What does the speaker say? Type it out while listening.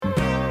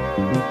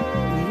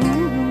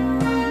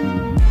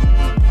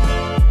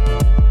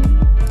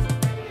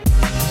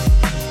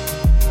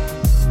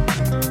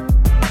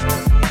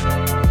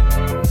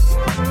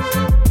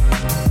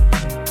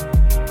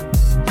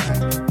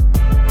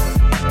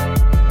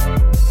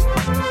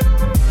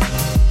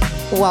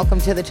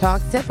Welcome to the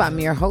Talk Sip. I'm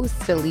your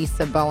host,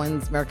 Elisa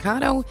Bowens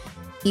Mercado.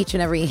 Each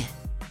and every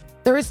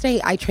Thursday,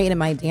 I trade in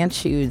my dance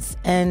shoes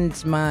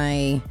and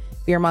my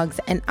beer mugs,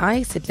 and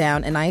I sit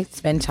down and I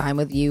spend time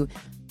with you,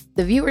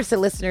 the viewers, the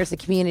listeners, the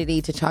community,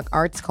 to talk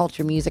arts,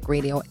 culture, music,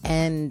 radio,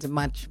 and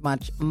much,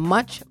 much,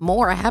 much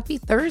more. Happy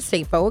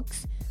Thursday,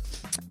 folks.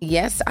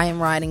 Yes, I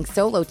am riding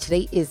solo.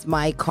 Today is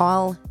my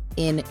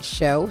call-in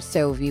show,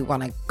 so if you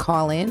want to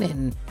call in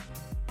and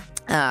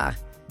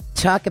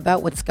talk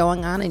about what's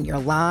going on in your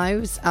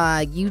lives,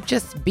 you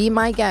just be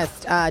my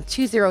guest.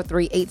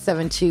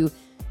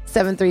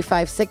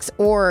 203-872-7356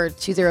 or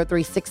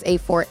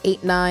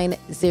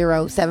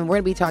 203-684-8907. We're going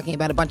to be talking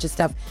about a bunch of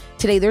stuff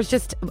today. There's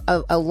just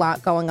a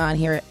lot going on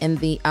here in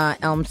the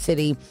Elm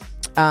City.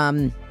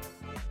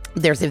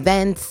 There's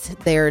events,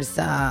 there's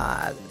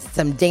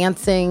some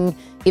dancing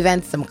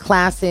events, some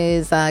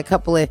classes, a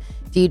couple of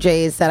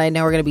DJs that I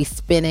know are going to be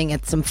spinning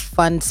at some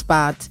fun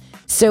spots.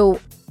 So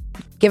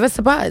give us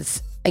a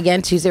buzz.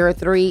 Again,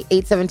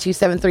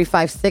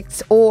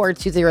 203-872-7356 or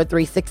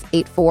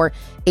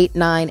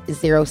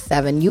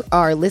 203-684-8907. You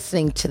are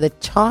listening to the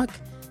Talk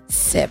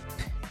Sip.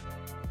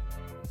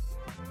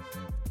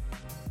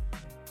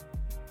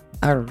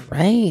 All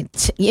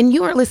right. And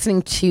you are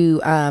listening to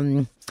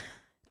the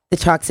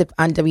Talk Sip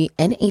on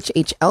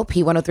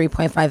WNHHLP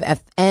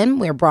 103.5 FM.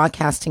 We're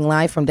broadcasting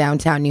live from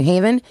downtown New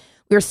Haven.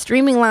 We're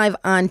streaming live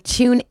on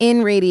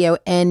TuneIn Radio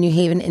and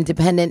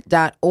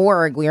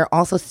NewHavenIndependent.org. We are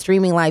also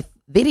streaming live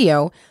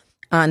video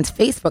on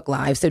Facebook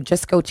Live. So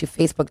just go to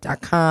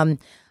facebook.com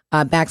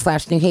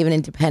 /New Haven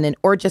Independent,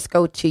 or just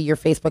go to your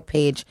Facebook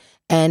page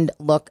and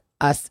look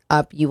us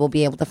up. You will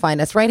be able to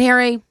find us. Right,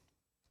 Harry?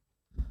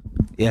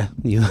 Yeah,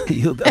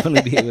 you'll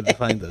definitely be able to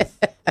find us.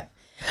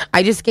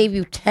 I just gave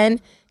you 10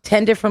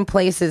 different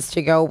places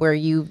to go where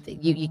you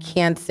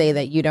can't say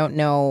that you don't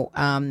know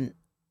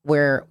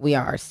where we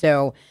are.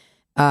 So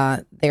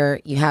there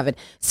you have it.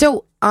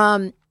 So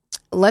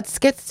let's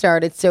get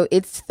started. So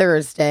it's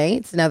Thursday.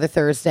 It's another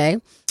Thursday.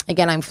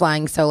 Again, I'm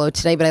flying solo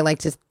today, but I'd like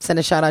to send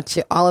a shout out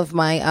to all of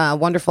my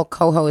wonderful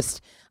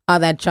co-hosts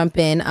that jump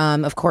in.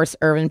 Of course,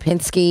 Irvin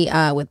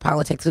Pinsky with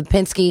Politics with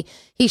Pinsky.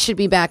 He should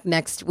be back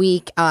next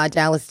week.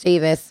 Dallas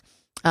Davis,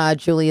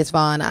 Julius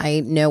Vaughn,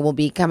 I know will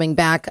be coming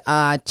back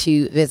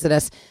to visit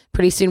us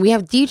pretty soon. We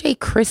have DJ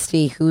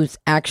Christy, who's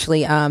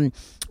actually a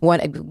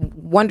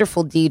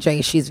wonderful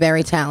DJ. She's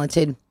very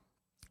talented.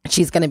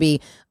 She's going to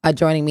be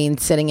joining me and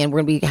sitting in.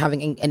 We're going to be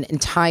having an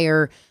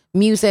entire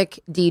music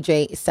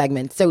DJ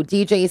segment. So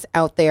DJs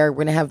out there,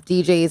 we're going to have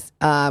DJs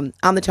on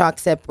the Talk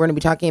Sip. We're going to be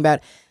talking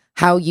about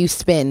how you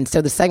spin.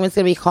 So the segment's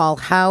going to be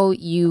called How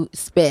You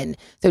Spin.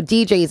 So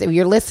DJs, if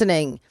you're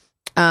listening,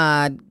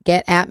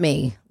 get at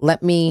me.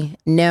 Let me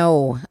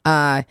know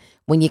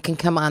when you can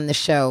come on the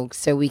show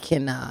so we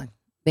can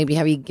maybe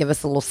have you give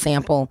us a little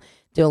sample,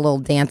 do a little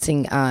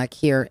dancing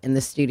here in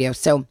the studio.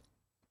 So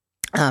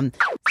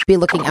be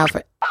looking out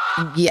for,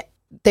 yeah,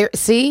 there,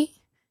 see?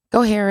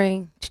 Go,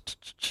 Harry.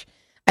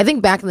 I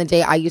think back in the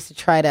day, I used to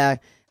try to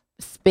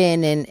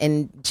spin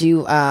and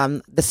do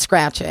the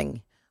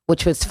scratching,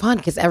 which was fun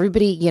because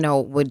everybody,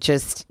 would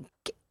just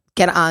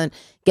get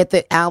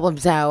the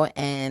albums out.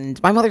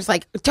 And my mother's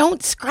like,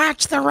 don't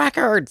scratch the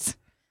records.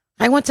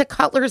 I went to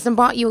Cutler's and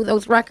bought you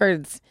those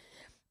records.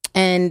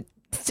 And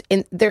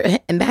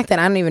back then,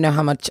 I don't even know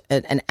how much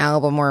an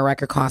album or a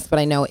record cost, but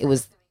I know it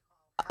was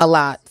a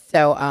lot.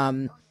 So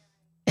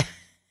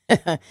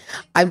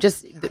I'm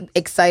just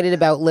excited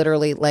about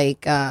literally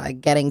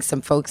getting some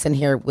folks in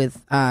here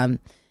with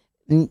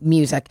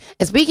music.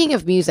 And speaking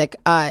of music,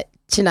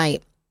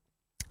 tonight,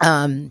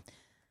 dance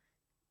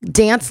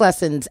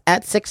lessons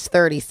at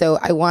 6:30. So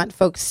I want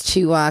folks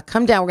to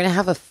come down. We're going to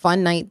have a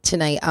fun night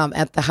tonight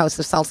at the House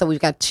of Salsa. We've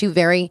got two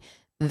very,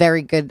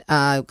 very good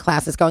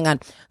classes going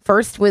on.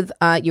 First with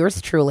yours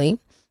truly.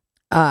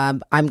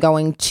 I'm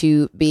going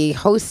to be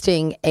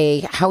hosting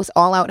a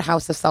all-out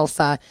House of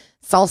Salsa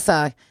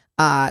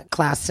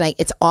class tonight.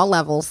 It's all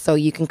levels, so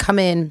you can come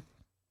in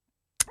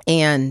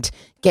and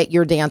get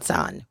your dance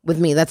on with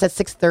me. That's at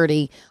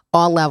 6:30,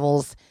 all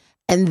levels.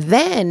 And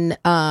then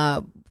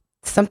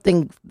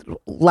something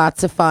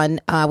lots of fun.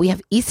 We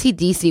have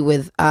ECDC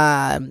with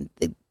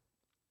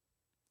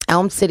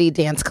Elm City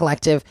Dance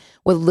Collective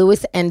with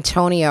Luis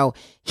Antonio.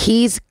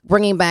 He's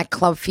bringing back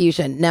Club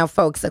Fusion. Now,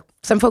 folks,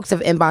 some folks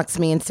have inboxed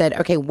me and said,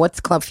 okay, what's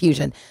Club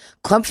Fusion?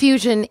 Club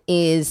Fusion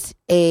is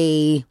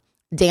a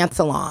dance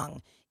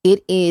along.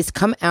 It is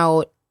come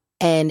out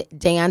and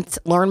dance,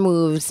 learn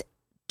moves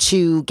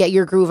to get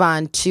your groove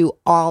on to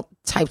all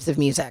types of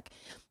music.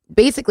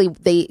 Basically,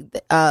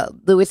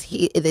 Luis,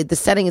 the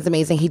setting is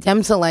amazing. He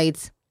dims the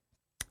lights.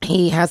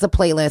 He has a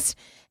playlist.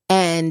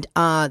 And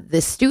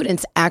the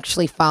students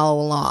actually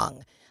follow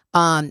along.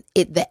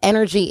 The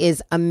energy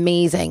is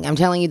amazing. I'm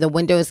telling you, the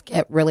windows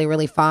get really,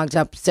 really fogged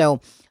up.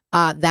 So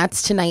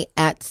That's tonight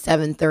at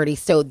 7:30.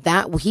 So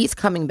that he's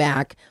coming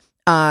back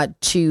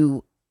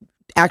to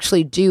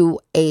actually do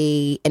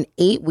an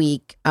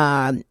 8-week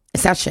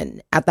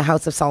session at the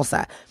House of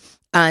Salsa.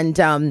 And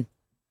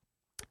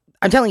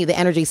I'm telling you, the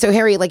energy. So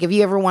Harry, like if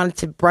you ever wanted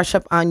to brush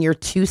up on your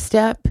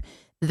 2-step,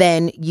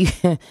 then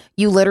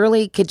you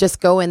literally could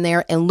just go in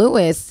there, and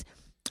Lewis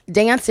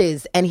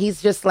dances, and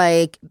he's just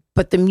like,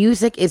 but the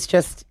music is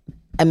just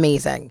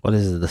amazing. What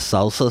is it, the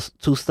salsa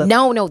 2-step?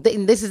 No,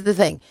 this is the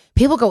thing.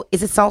 People go,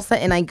 is it salsa?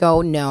 And I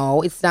go,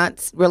 no, it's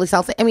not really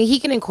salsa. I mean, he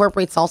can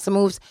incorporate salsa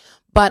moves,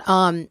 but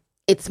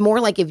it's more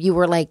like if you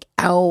were like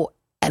out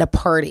at a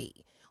party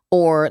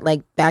or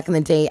like back in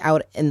the day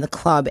out in the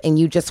club and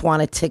you just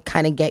wanted to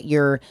kind of get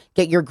your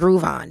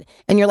groove on,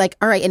 and you're like,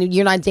 all right, and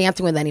you're not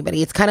dancing with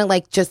anybody. It's kind of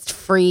like just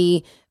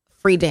free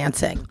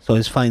dancing. So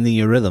it's finding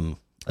your rhythm.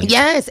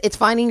 Yes, it's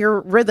finding your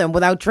rhythm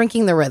without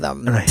drinking the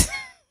rhythm. Right.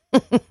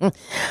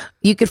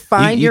 You could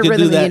find your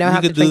rhythm and you don't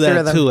have to drink the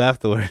rhythm. You could do that too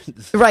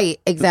afterwards. Right,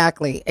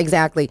 exactly.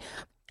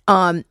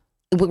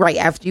 Right,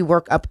 after you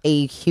work up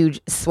a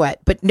huge sweat.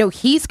 But no,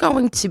 he's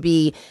going to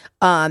be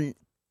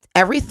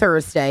every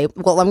Thursday.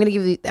 Well, I'm going to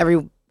give you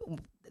every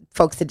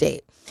folks a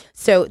date.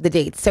 So the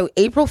dates. So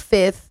April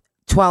 5th,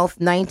 12th,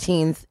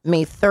 19th,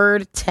 May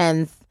 3rd,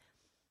 10th,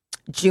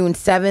 June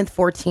 7th,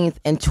 14th,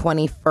 and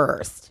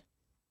 21st.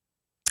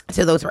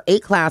 So those are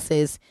 8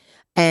 classes,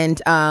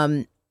 and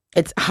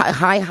it's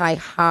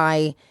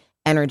high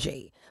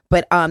energy.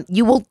 But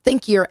you will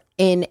think you're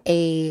at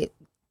a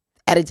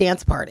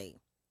dance party.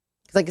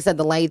 Because like I said,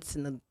 the lights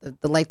and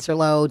the lights are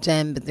low,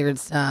 dim, but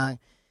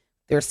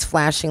there's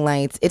flashing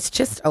lights. It's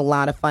just a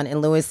lot of fun.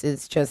 And Lewis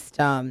is just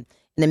an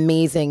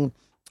amazing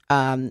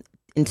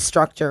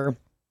instructor,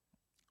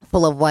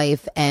 full of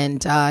life.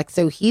 And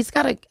so he's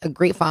got a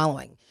great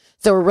following.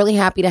 So we're really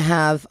happy to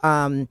have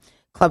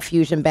Club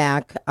Fusion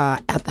back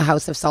at the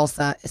House of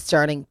Salsa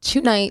starting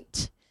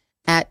tonight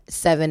at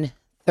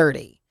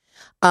 7:30.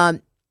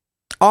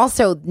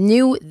 Also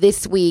new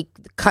this week,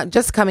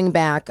 just coming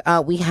back,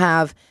 we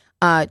have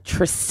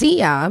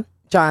Tricia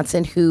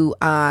Johnson, who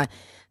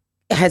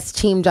has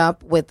teamed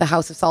up with the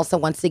House of Salsa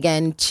once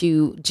again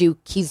to do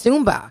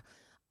Kizumba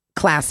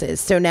classes.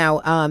 So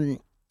now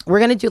we're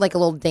going to do like a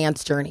little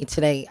dance journey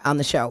today on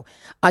the show.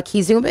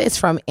 Kizumba is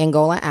from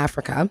Angola,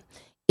 Africa.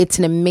 It's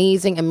an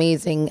amazing,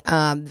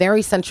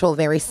 very sensual,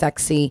 very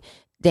sexy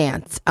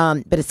dance,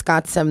 but it's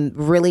got some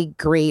really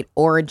great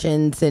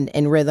origins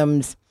and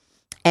rhythms.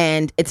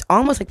 And it's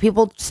almost like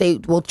people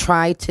will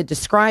try to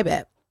describe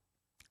it.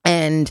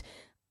 And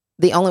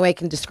the only way I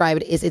can describe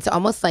it is it's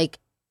almost like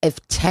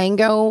if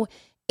tango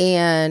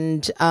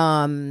and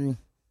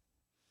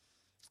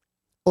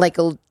like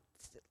a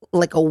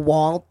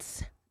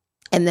waltz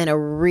and then a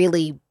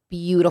really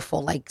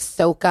beautiful like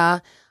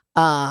soca,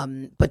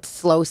 but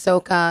slow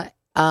soca,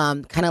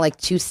 kind of like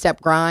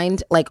 2-step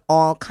grind, like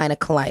all kind of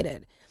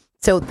collided.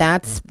 So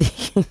that's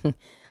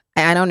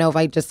I don't know if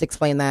I just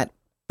explained that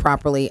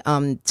properly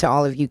to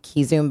all of you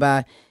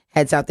Kizumba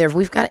heads out there. If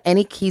we've got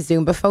any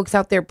Kizumba folks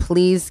out there,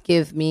 please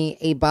give me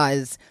a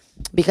buzz,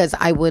 because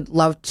I would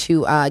love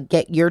to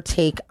get your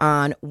take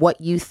on what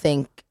you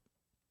think,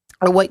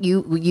 or what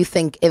you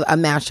think a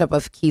mashup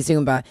of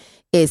Kizumba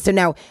is.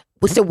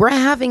 So we're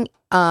having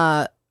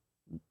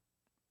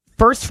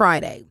First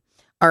Friday,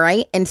 all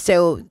right? And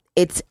so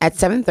it's at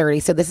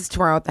 7:30. So this is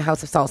tomorrow at the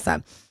House of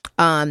Salsa.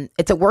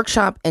 It's a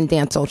workshop and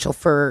dance social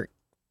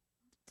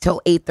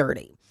till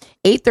 8:30.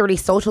 8:30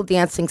 social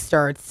dancing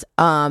starts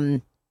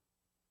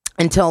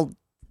until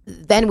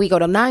then. We go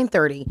to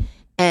 9:30,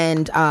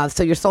 and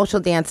so your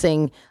social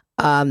dancing,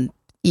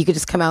 you could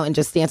just come out and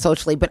just dance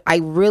socially. But I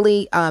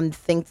really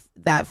think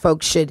that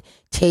folks should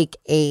take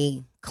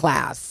a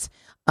class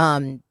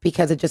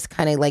because it just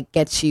kind of like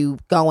gets you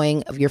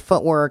going of your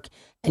footwork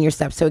and your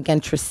steps. So again,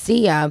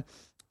 Tricia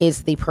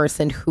is the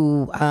person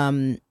who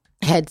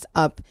heads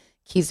up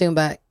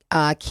Kizumba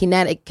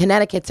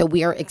Connecticut. So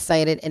we are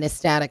excited and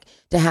ecstatic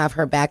to have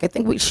her back. I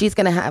think she's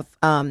going to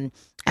have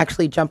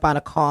actually jump on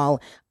a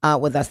call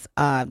with us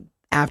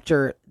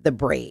after the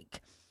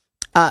break.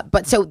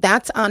 But so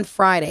that's on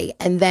Friday.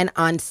 And then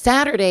on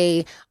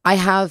Saturday, I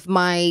have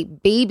my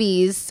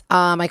babies.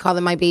 I call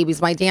them my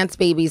babies, my dance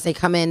babies. They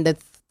come in, the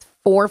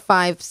 4,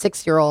 5,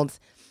 6-year-olds,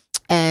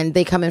 and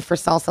they come in for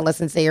salsa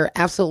lessons. They are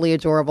absolutely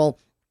adorable.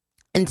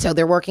 And so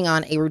they're working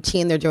on a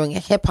routine. They're doing a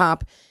hip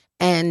hop.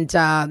 And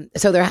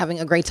so they're having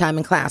a great time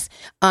in class.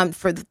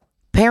 For the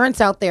parents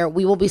out there,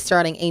 we will be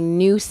starting a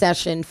new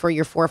session for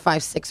your 4,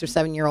 5, 6, or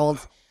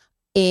 7-year-olds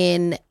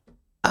in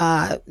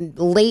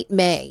late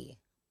May.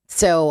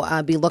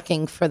 So be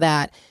looking for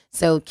that.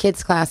 So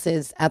kids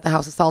classes at the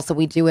House of Salsa,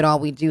 we do it all.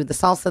 We do the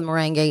salsa, the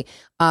merengue,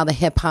 the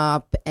hip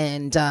hop,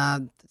 and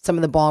some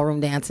of the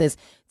ballroom dances.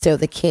 So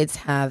the kids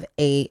have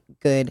a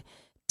good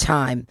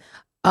time.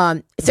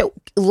 So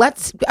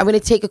I'm going to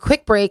take a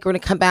quick break. We're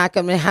going to come back.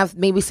 I'm going to have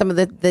maybe some of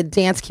the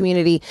dance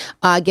community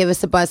give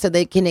us a buzz so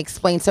they can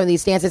explain some of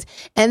these dances.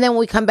 And then when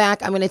we come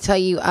back, I'm going to tell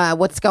you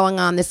what's going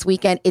on this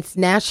weekend. It's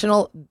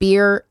National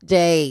Beer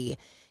Day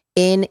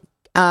in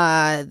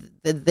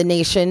the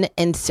nation.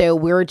 And so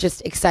we're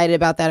just excited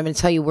about that. I'm going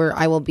to tell you where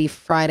I will be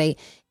Friday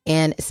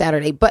and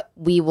Saturday, but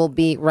we will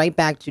be right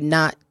back. Do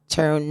not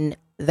turn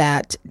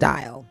that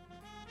dial.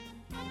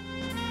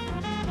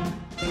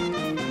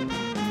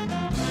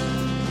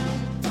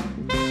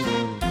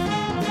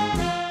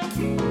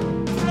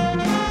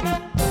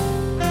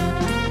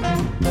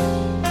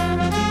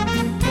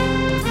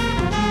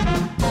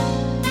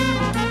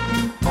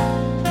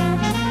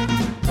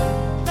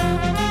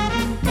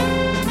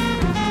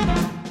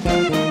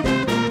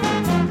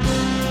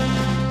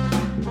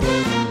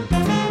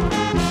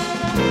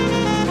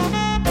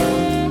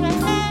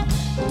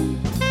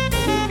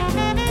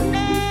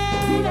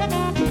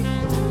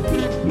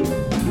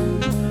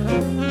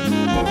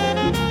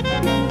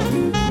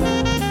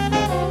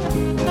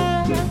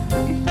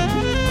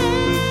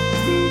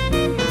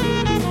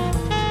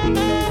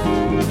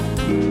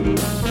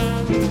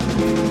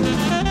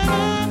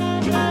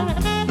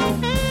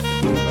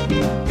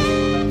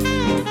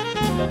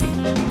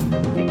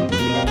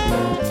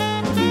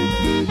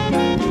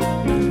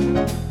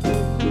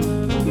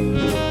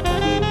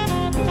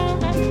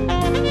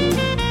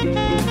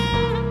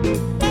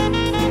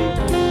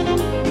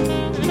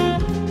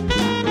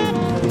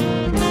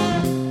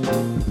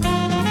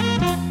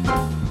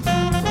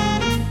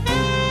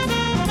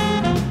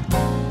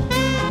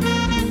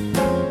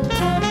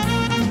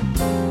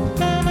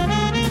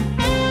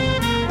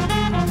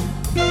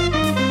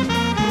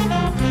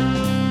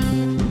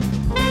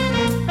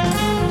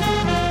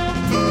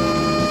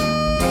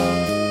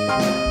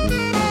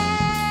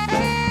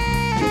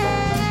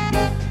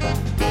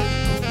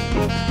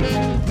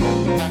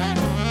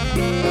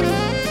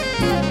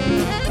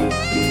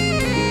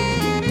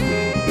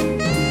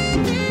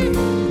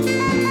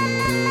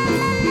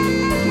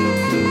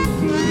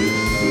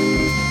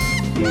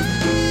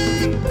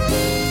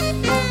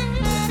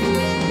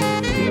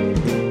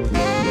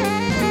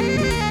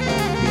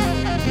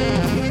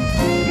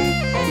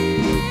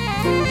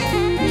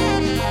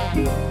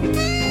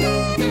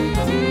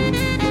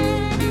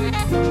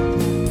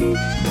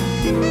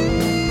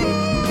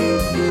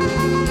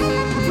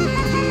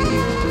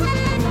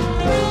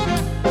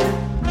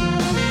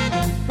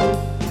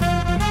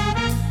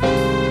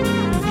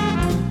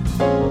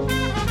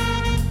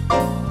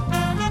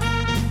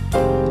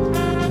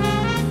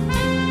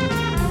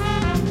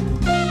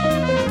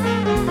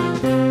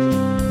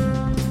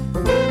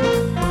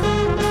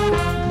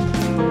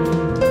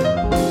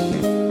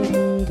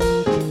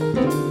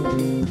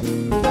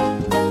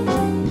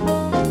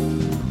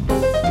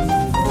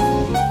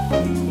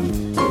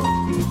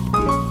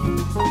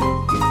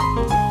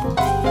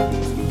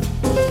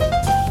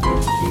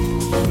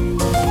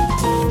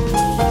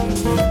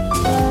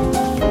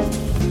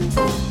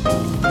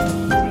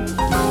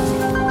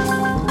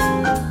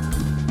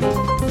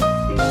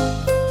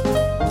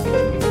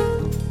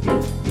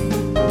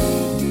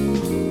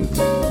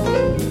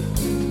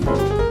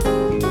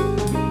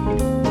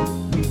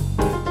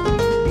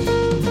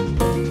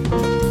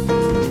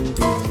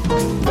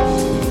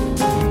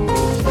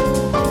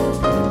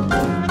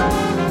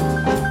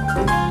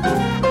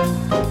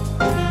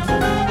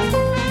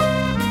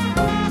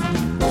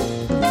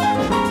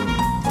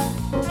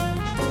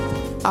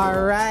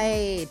 All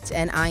right,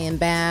 and I am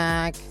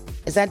back.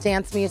 Is that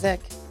dance music?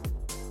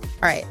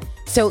 All right.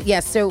 So,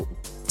 yes, so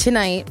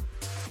tonight,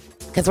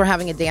 because we're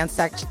having a dance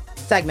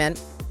segment,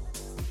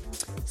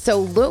 so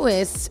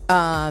Lewis,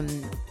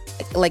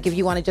 like if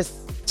you want to just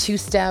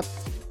two-step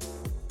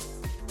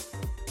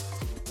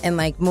and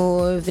like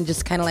move and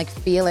just kind of like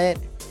feel it,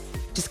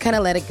 just kind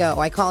of let it go.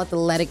 I call it the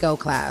let it go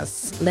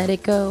class. Let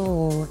it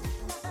go.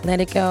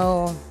 Let it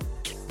go.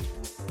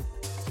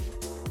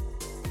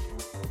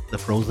 The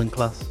Frozen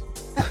class.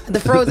 The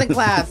Frozen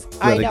class.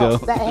 I Let it know.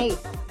 go. Hey,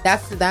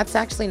 that's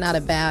actually not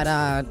a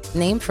bad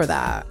name for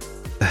that.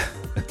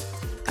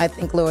 I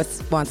think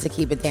Lewis wants to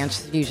keep it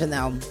Dance Fusion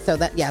though. So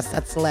that, yes,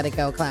 that's the Let It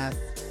Go class.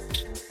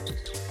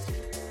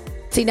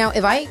 See, now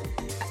if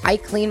I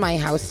clean my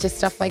house to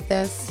stuff like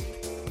this,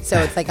 so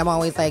it's like I'm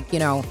always like, you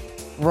know,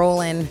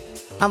 rolling.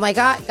 I'm like,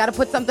 gotta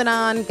put something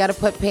on, gotta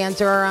put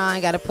Pandora on,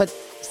 gotta put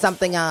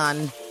something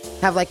on.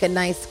 Have like a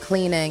nice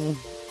cleaning.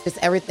 Just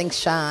everything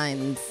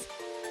shines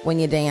when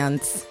you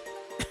dance.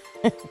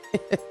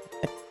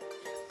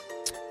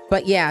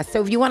 But yeah,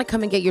 so if you want to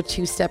come and get your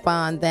two-step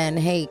on, then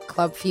hey,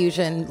 Club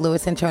Fusion,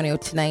 Louis Antonio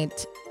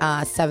tonight,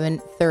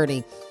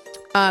 7:30.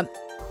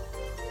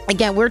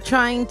 Again, we're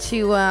trying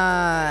to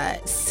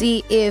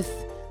see if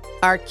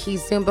our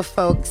Kizumba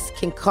folks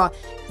can call.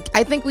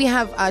 I think we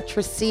have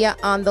Tricia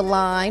on the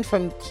line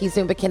from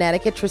Kizumba,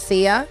 Connecticut.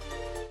 Tricia.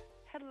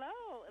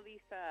 Hello,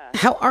 Elisa.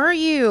 How are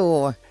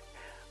you?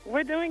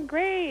 We're doing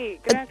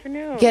great. Good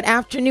afternoon. Good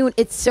afternoon.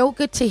 It's so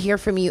good to hear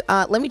from you.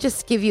 Let me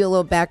just give you a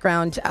little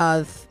background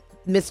of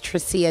Miss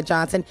Tricia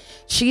Johnson.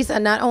 She's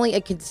not only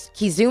a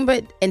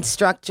Kizumba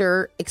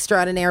instructor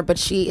extraordinaire, but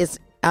she is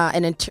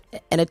an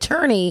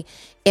attorney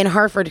in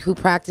Hartford who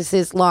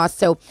practices law.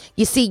 So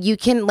you see, you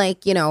can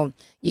like, you know,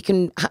 you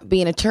can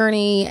be an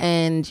attorney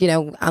and, you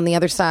know, on the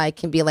other side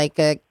can be like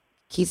a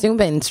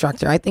Kizumba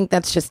instructor. I think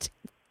that's just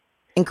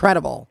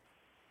incredible.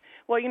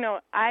 Well,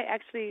 I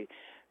actually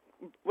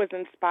was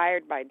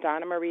inspired by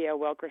Donna Maria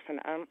Wilkerson.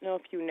 I don't know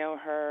if you know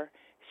her.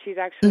 She's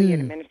actually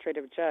an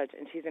administrative judge,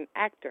 and she's an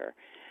actor.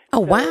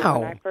 Oh, So wow.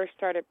 when I first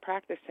started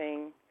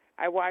practicing,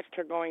 I watched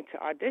her going to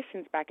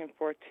auditions back and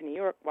forth to New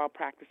York while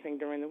practicing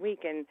during the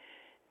week, and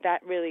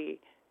that really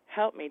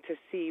helped me to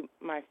see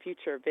my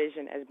future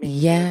vision as being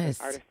Yes.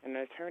 an artist and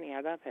an attorney. I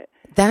love it.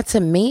 That's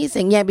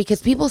amazing. Yeah,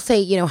 because people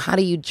say, how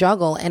do you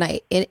juggle?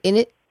 And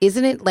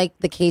isn't it like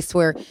the case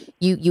where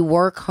you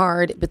work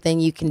hard, but then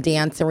you can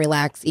dance and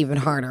relax even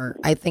harder?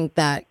 I think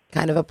that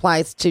kind of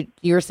applies to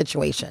your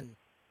situation.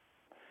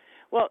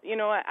 Well,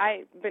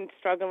 I've been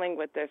struggling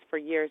with this for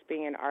years,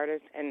 being an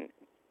artist and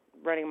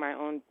running my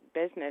own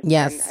business.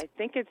 Yes. And I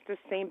think it's the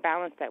same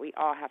balance that we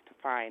all have to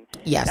find.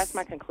 Yes. That's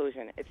my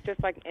conclusion. It's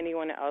just like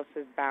anyone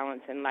else's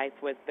balance in life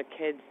with the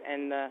kids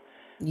and the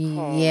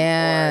home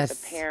Yes. or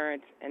the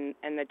parents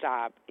and the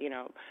job,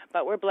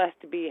 But we're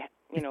blessed to be,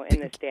 in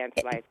this dance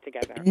life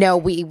together. No,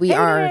 we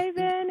are.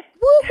 Raven.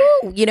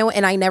 Woo-hoo.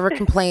 And I never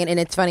complain. And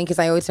it's funny because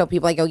I always tell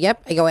people, I go,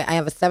 I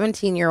have a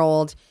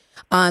 17-year-old.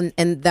 And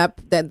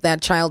that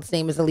child's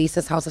name is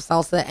Elisa's House of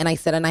Salsa. And I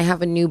said, and I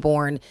have a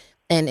newborn,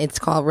 and it's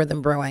called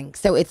Rhythm Brewing.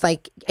 So it's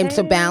like, and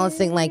so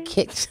balancing like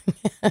kids,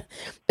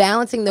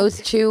 balancing those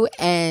two,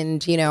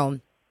 and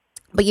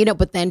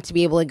but then to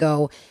be able to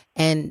go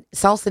and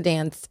salsa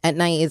dance at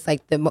night is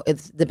like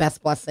it's the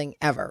best blessing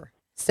ever.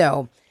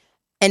 So,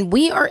 and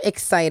we are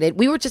excited.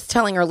 We were just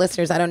telling our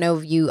listeners, I don't know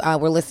if you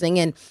were listening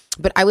in,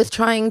 but I was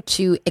trying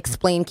to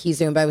explain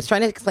Kizumba. I was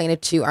trying to explain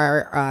it to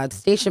our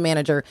station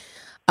manager,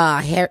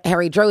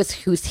 Harry Droz,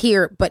 who's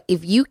here. But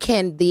if you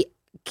can, the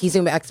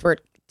Kizumba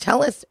expert,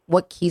 tell us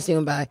what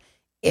Kizumba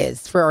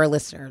is for our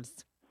listeners.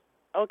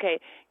 Okay.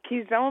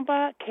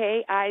 Kizomba,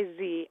 Kizomba.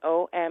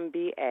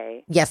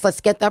 Yes,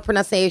 let's get that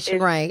pronunciation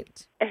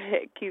right.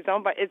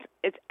 Kizomba,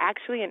 it's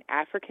actually an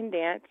African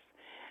dance.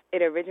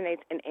 It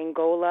originates in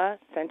Angola,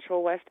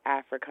 Central West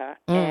Africa,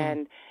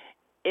 and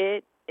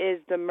it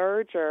is the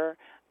merger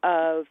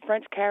of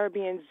French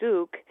Caribbean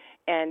zouk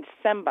and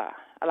semba.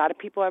 A lot of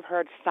people have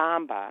heard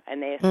samba,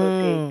 and they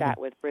associate that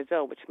with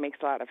Brazil, which makes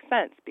a lot of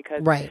sense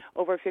because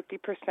over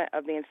 50%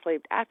 of the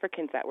enslaved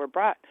Africans that were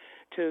brought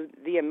to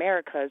the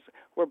Americas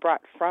were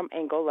brought from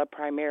Angola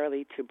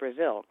primarily to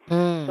Brazil.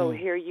 So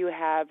here you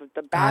have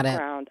the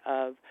background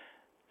of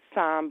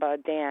samba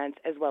dance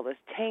as well as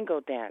tango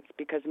dance,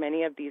 because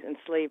many of these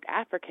enslaved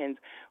Africans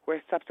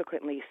were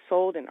subsequently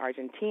sold in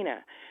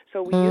Argentina.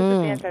 So we use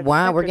the dance as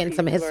a we're getting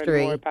some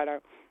history.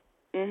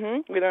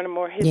 We learn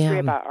more history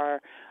about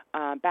our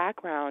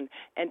background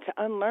and to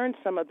unlearn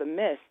some of the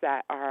myths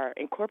that are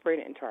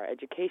incorporated into our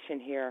education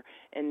here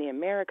in the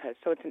Americas.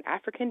 So it's an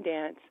African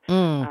dance,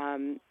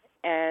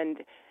 and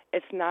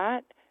it's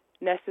not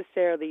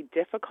necessarily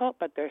difficult,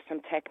 but there's some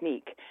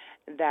technique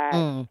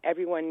that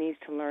everyone needs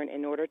to learn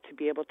in order to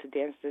be able to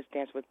dance this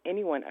dance with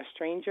anyone, a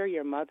stranger,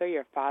 your mother,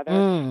 your father.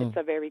 It's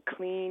a very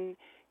clean,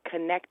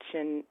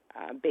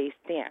 connection-based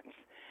dance.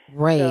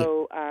 Right.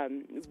 So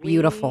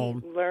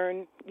beautiful. We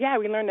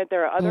learned that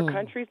there are other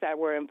countries that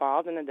were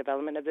involved in the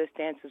development of this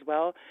dance as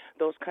well,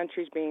 those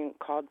countries being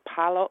called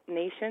Palo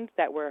nations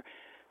that were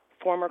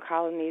former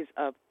colonies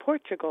of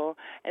Portugal.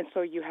 And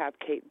so you have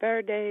Cape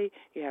Verde,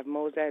 you have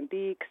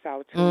Mozambique,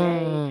 Sao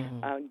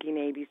Tome,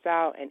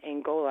 Guinea-Bissau, and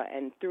Angola.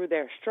 And through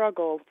their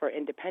struggle for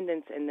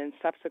independence and then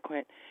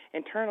subsequent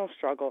internal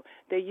struggle,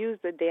 they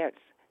used the dance,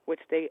 which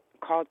they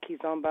called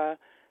Kizomba,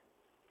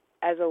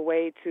 as a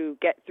way to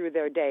get through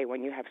their day.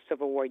 When you have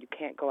civil war, you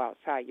can't go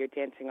outside. You're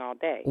dancing all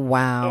day.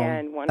 Wow,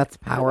 and that's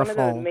powerful. One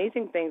of the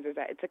amazing things is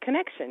that it's a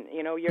connection.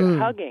 You're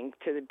hugging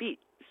to the beat.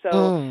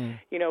 So,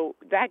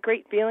 that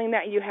great feeling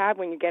that you have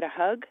when you get a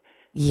hug,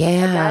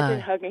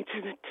 imagine hugging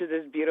to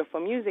this beautiful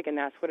music, and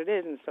that's what it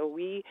is. And so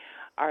we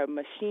are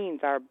machines.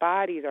 Our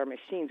bodies are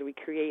machines. We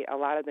create a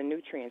lot of the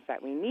nutrients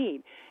that we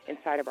need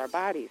inside of our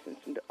bodies. And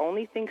so the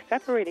only thing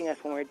separating us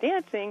when we're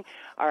dancing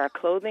are our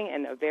clothing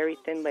and a very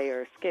thin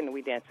layer of skin.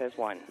 We dance as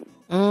one.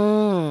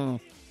 And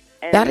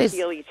we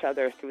heal each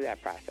other through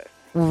that process.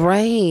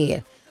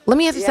 Right. Let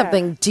me ask you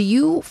something. Do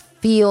you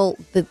feel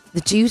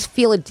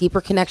a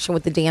deeper connection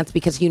with the dance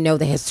because you know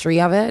the history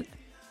of it?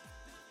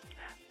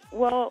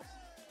 Well,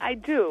 I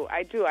do.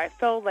 I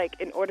felt like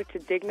in order to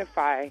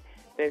dignify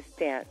this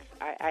dance,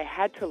 I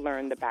had to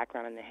learn the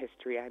background and the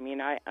history. I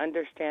mean, I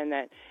understand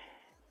that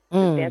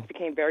the dance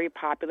became very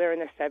popular in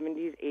the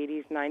 70s,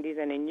 80s,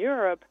 90s, and in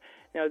Europe,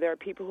 there are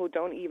people who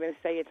don't even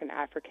say it's an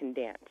African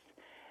dance.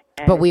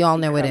 But we all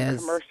know it is.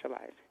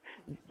 Commercialized.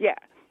 Yeah.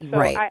 So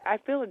I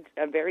feel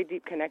a very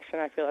deep connection.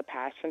 I feel a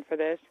passion for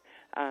this.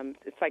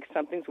 It's like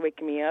something's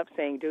waking me up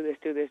saying, do this,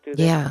 do this, do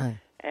this. Yeah.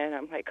 And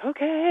I'm like,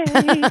 okay.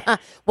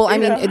 Well, I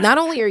mean, not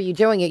only are you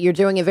doing it, you're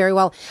doing it very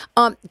well.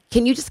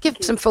 Can you just give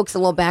some folks a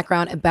little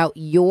background about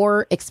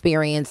your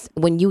experience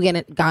when you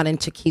got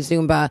into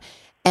Kizumba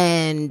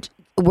and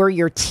where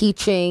you're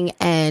teaching?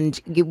 And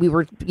we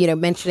were,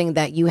 mentioning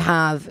that you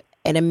have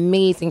an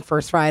amazing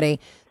First Friday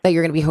that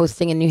you're going to be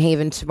hosting in New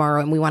Haven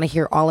tomorrow. And we want to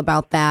hear all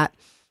about that.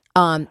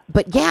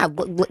 But yeah,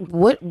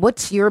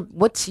 what's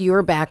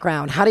your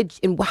background? How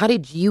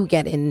did you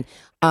get in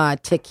to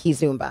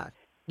Kizomba?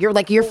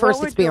 Your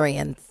first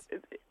experience.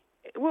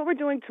 What we're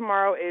doing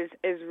tomorrow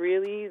is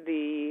really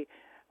the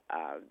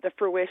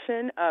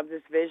fruition of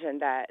this vision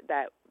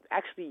that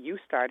actually you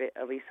started,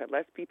 Elisa.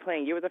 Let's Be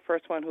Playing. You were the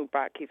first one who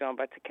brought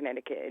Kizomba to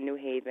Connecticut and New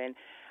Haven,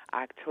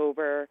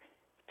 October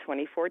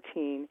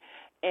 2014.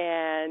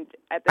 And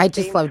at the I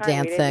just same love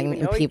time, dancing we didn't even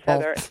and know people. each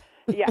other.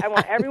 Yeah, I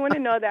want everyone to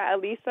know that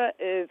Elisa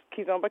is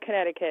Kizomba,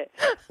 Connecticut.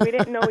 We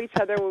didn't know each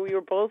other when we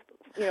were both,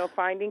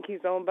 finding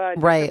Kizomba in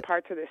different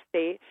parts of the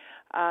state.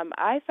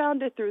 I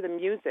found it through the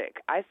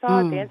music. I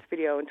saw a dance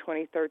video in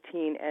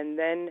 2013, and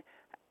then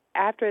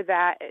after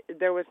that,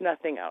 there was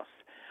nothing else.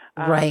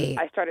 Right.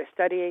 I started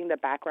studying the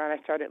background.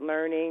 I started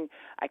learning.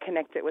 I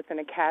connected with an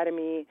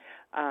academy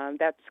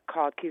that's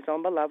called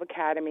Kizomba Love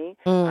Academy.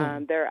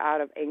 They're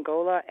out of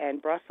Angola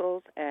and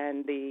Brussels,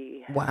 and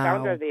the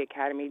founder of the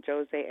academy,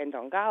 Jose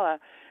Ndongala,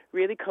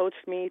 really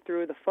coached me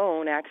through the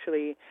phone,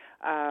 actually,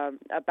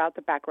 about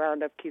the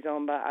background of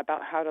Kizomba,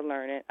 about how to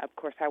learn it. Of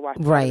course, I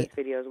watched all his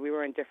videos. We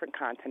were in different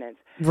continents.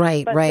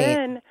 Right, but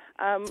then,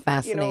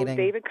 fascinating.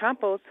 David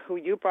Campos, who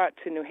you brought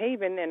to New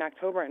Haven in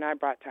October and I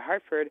brought to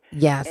Hartford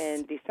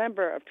in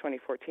December of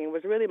 2014,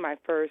 was really my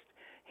first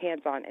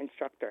hands-on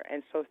instructor.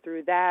 And so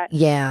through that...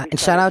 Yeah, and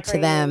shout out to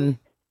them.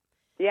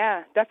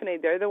 Yeah, definitely.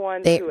 They're the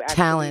ones who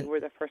actually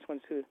were the first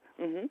ones who...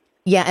 Mm-hmm.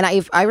 Yeah,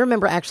 and I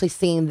remember actually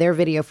seeing their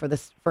video for the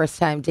first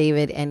time,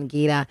 David and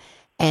Gita,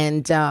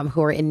 and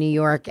who are in New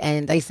York.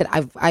 And I said,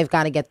 I've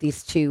got to get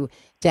these two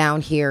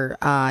down here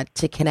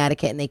to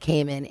Connecticut. And they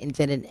came in and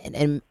did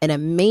an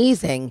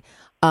amazing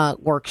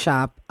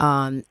workshop.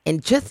 And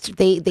just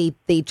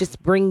they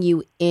just bring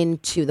you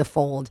into the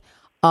fold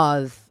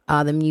of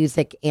the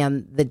music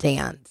and the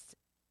dance.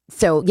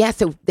 So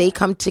so they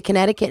come to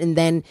Connecticut, and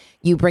then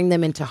you bring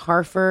them into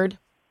Hartford.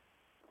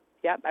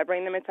 Yep, I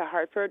bring them into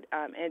Hartford.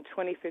 In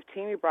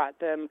 2015, we brought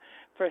them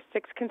for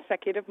 6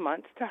 consecutive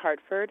months to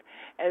Hartford,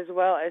 as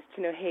well as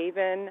to New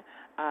Haven,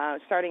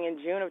 starting in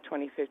June of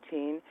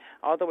 2015,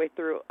 all the way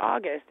through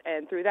August.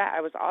 And through that, I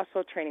was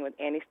also training with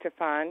Annie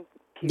Stefan,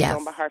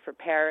 Kizomba Hartford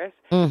Paris.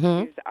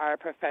 She's our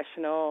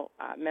professional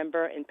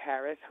member in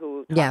Paris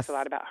who talks a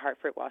lot about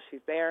Hartford while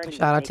she's there. And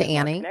shout out to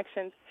Annie.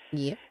 Connections.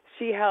 Yeah.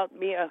 She helped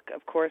me,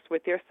 of course,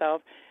 with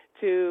yourself,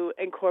 to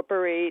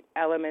incorporate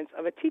elements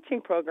of a teaching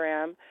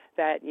program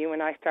that you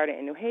and I started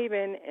in New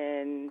Haven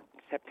in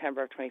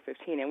September of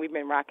 2015, and we've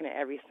been rocking it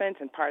ever since,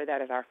 and part of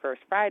that is our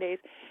First Fridays,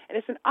 and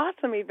it's an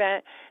awesome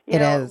event.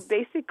 It is.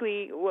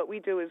 Basically, what we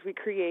do is we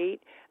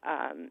create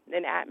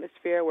an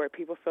atmosphere where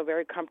people feel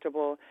very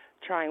comfortable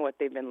trying what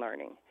they've been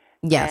learning.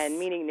 Yes. And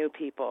meeting new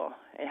people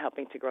and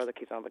helping to grow the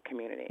Kizomba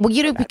community.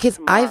 Well, because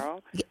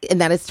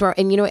that is true.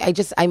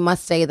 And I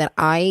must say that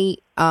I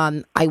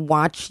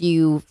watch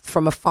you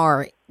from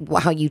afar,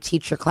 how you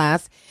teach your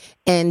class.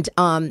 And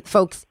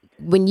folks,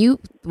 when you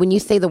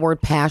say the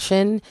word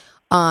passion,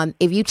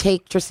 if you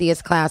take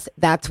Tricia's class,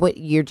 that's what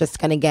you're just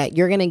going to get.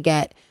 You're going to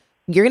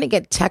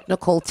get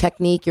technical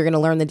technique. You're going to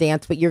learn the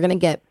dance, but you're going to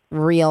get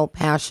real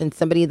passion.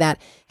 Somebody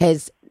that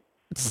has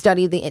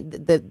studied the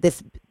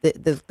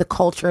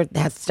culture,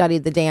 has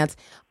studied the dance,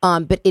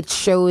 but it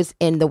shows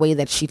in the way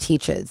that she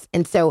teaches.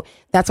 And so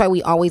that's why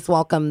we always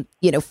welcome,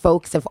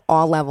 folks of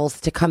all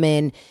levels to come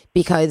in,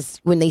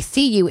 because when they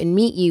see you and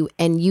meet you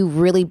and you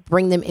really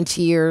bring them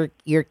into your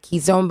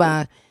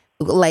Kizomba,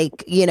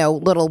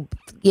 little,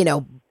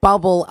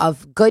 bubble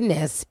of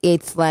goodness,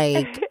 it's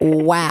like,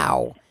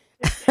 wow.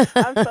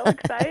 I'm so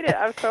excited.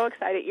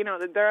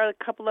 There are a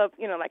couple of,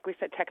 like we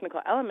said, technical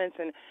elements,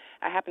 and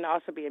I happen to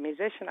also be a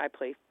musician. I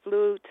play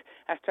flute.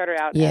 I started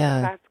out as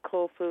a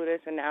classical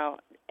flutist, and now,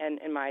 and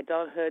in my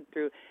adulthood,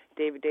 through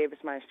David Davis,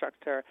 my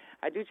instructor,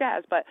 I do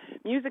jazz. But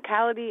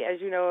musicality,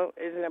 as you know,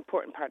 is an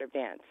important part of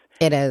dance.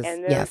 It is,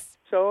 and there's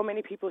so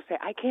many people say,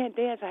 I can't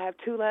dance. I have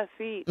 2 left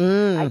feet.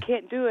 I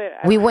can't do it.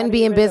 We wouldn't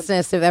be in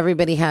business if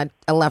everybody had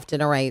a left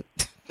and a right.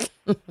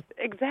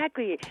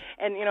 Exactly.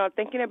 And,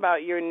 thinking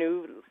about your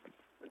new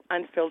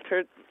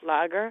unfiltered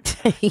lager,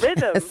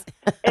 rhythm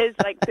is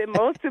like the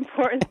most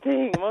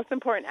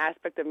important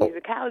aspect of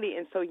musicality.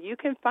 And so you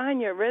can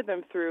find your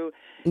rhythm through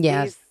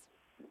these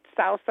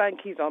salsa and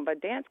Kizomba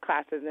dance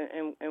classes,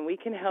 and we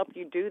can help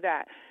you do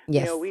that.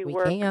 Yes, we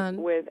work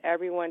with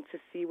everyone to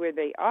see where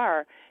they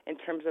are in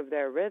terms of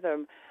their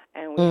rhythm,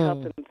 and we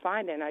help them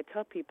find it. And I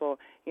tell people,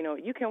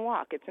 you can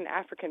walk. It's an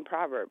African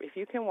proverb. If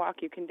you can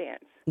walk, you can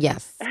dance.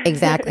 Yes,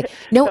 exactly.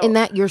 No,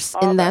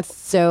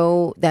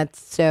 so, that's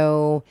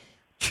so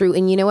true.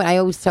 And you know what? I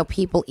always tell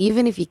people,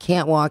 even if you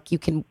can't walk, you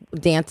can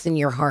dance in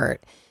your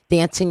heart,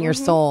 dance in your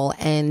soul.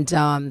 And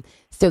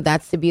so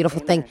that's the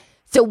beautiful thing.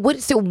 So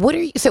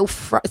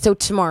so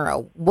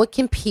tomorrow, what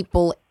can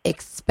people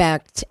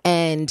expect?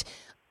 And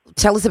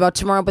tell us about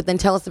tomorrow, but then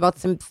tell us about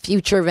some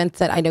future events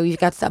that I know you've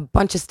got a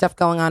bunch of stuff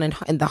going on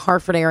in the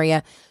Hartford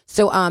area.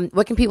 So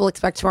what can people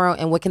expect tomorrow,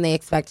 and what can they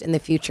expect in the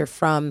future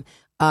from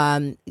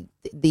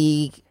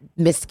the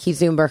Miss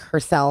Kizomba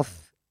herself?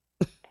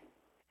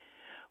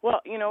 Well,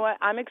 you know what?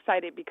 I'm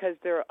excited because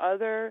there are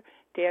other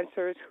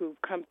dancers who've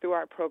come through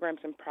our programs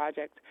and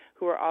projects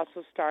who are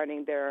also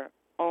starting their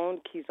own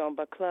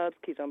Kizomba clubs,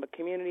 Kizomba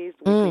communities,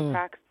 weekly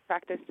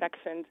practice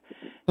sections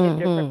in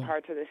different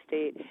parts of the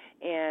state.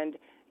 And,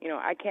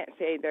 I can't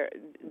say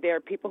there are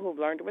people who've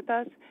learned with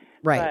us,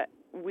 right.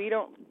 but we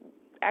don't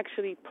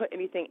actually put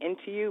anything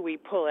into you, we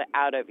pull it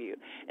out of you.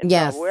 And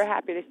yes. so we're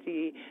happy to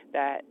see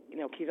that,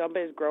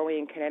 Kizomba is growing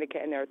in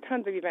Connecticut, and there are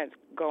tons of events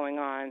going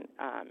on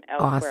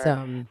elsewhere.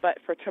 Awesome. But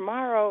for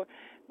tomorrow,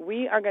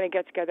 we are going to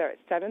get together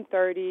at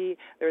 7:30.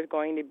 There's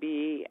going to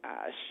be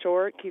a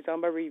short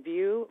Kizomba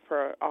review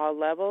for all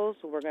levels.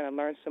 We're going to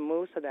learn some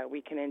moves so that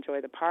we can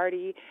enjoy the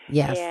party.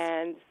 Yes.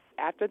 And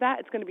after that,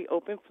 it's going to be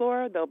open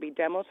floor. There'll be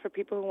demos for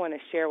people who want to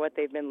share what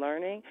they've been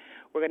learning.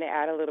 We're going to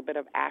add a little bit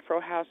of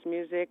Afro house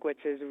music,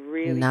 which is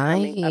really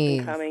coming up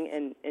and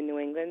coming in New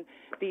England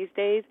these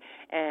days.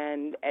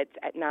 And it's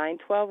at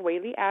 912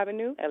 Whaley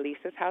Avenue,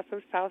 Elisa's House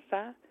of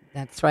Salsa.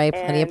 That's right.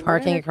 Plenty of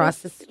parking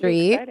across the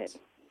street.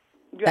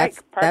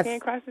 That's parking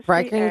across the street.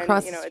 Parking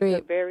across the street.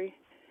 It's a very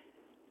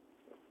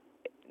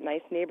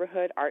nice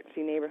neighborhood,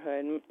 artsy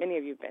neighborhood. Many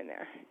of you have been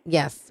there.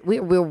 Yes,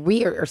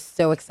 we are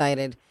so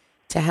excited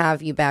to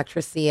have you back,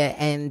 Tricia,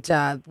 and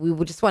we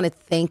would just want to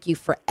thank you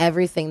for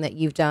everything that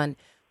you've done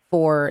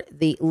for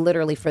the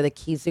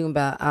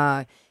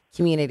Kizomba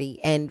community,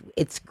 and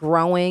it's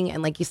growing.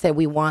 And like you said,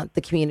 we want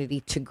the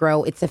community to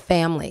grow. It's a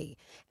family,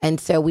 and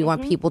so we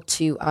want people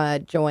to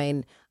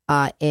join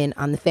in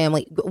on the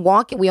family.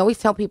 We always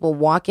tell people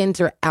walk-ins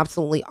are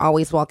absolutely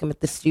always welcome at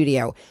the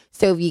studio.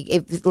 So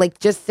if like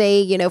just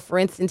say, for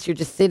instance, you're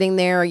just sitting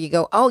there, you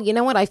go, oh, you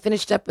know what? I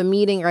finished up a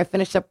meeting or I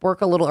finished up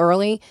work a little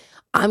early.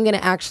 I'm going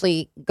to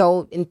actually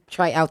go and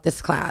try out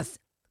this class.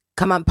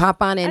 Come on,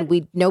 pop on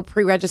in. No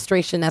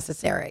pre-registration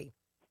necessary.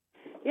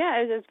 Yeah,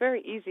 it's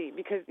very easy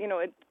because,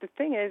 the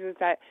thing is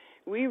that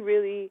we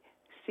really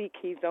see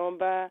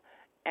Kizomba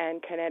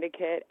and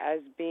Connecticut as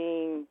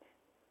being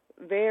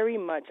very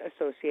much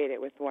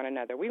associated with one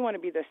another. We want to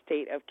be the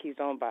state of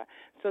Kizomba.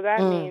 So that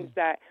means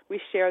that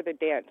we share the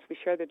dance. We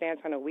share the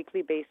dance on a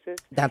weekly basis.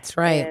 That's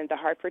right. And the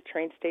Hartford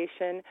train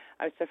station,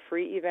 it's a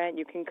free event.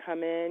 You can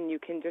come in. You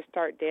can just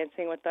start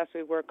dancing with us.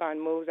 We work on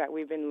moves that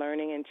we've been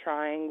learning and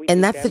trying.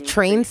 And that's the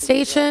train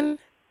station?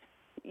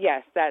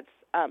 Yes, that's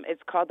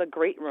it's called the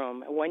Great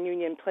Room, 1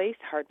 Union Place,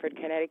 Hartford,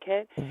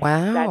 Connecticut.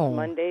 Wow. That's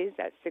Mondays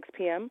at 6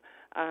 p.m.,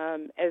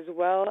 as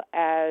well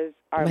as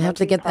our I have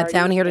to get that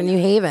down here to New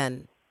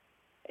Haven.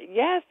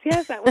 Yes,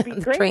 that would be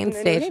great. Train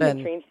station.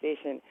 The train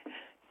station.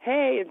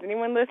 Hey, is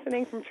anyone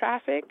listening from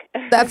traffic?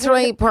 That's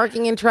right,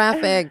 parking in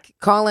traffic.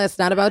 Call us,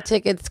 not about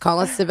tickets. Call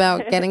us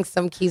about getting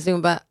some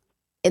Kizomba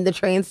in the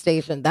train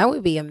station. That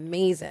would be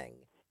amazing.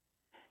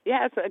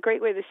 Yeah, it's a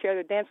great way to share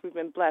the dance. We've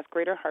been blessed.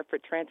 Greater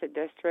Hartford Transit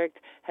District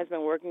has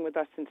been working with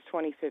us since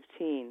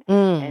 2015,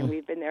 and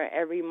we've been there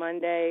every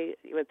Monday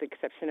with the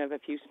exception of a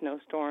few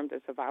snowstorms.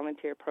 It's a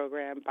volunteer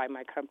program by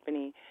my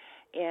company.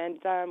 And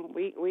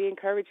we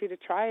encourage you to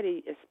try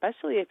it,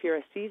 especially if you're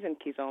a seasoned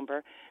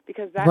Kizomber,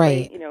 because that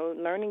way,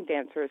 learning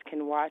dancers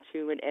can watch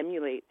you and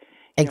emulate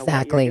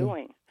exactly what you're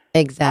doing.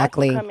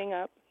 Exactly. Also coming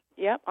up,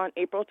 on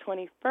April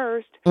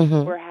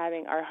 21st, we're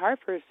having our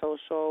Hartford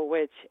social,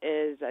 which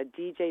is a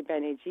DJ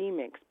Benny G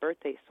Mix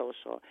birthday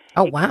social.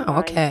 Oh, wow.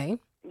 Okay.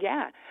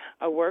 Yeah.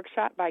 A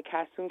workshop by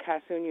Kasun.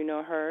 Kasun, you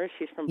know her.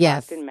 She's from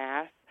Boston,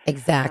 Mass.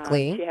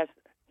 Exactly. She has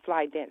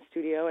Fly Dance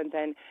Studio, and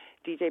then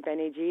DJ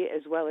Benny G,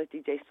 as well as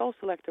DJ Soul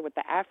Selector with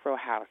the Afro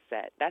House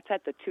set. That's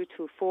at the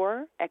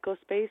 224 Echo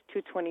Space,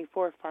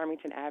 224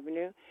 Farmington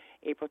Avenue,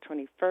 April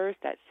 21st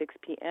at 6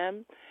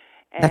 p.m.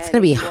 And that's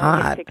going to be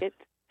hot.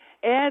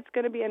 Yeah, it's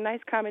going to be a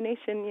nice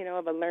combination,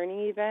 of a learning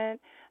event,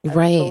 a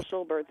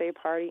social birthday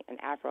party, and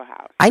Afro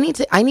House. I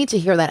need to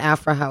hear that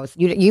Afro House.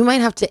 You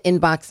might have to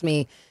inbox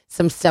me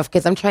some stuff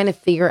because I'm trying to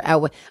figure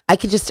out what I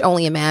could just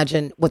only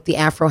imagine what the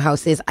Afro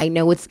House is. I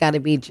know it's got to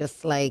be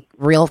just like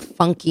real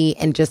funky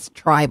and just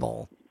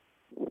tribal.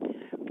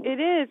 It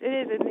is,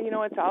 and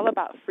it's all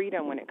about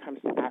freedom when it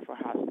comes to Afro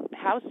House.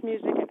 House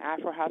music and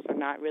Afro House are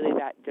not really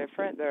that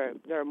different. There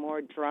are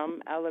more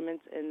drum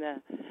elements in the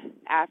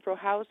Afro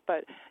House,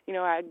 but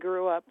I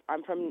grew up.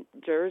 I'm from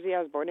Jersey.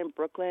 I was born in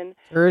Brooklyn.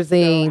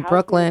 Jersey, so house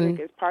Brooklyn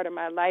music is part of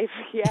my life.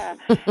 Yeah,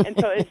 and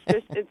so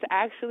it's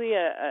actually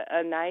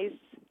a nice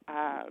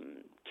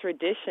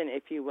tradition,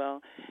 if you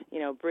will,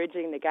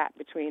 bridging the gap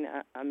between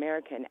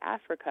America and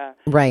Africa.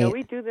 Right.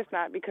 We do this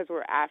not because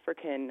we're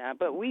African,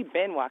 but we've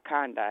been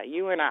Wakanda,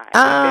 you and I.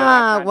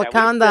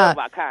 Wakanda.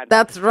 Wakanda.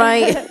 That's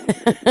right.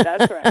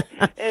 That's right.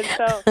 And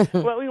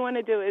so what we want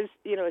to do is,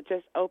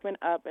 just open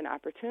up an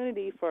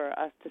opportunity for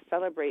us to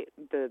celebrate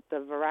the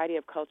variety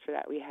of culture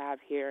that we have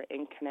here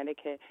in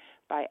Connecticut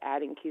by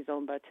adding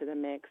Kizomba to the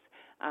mix.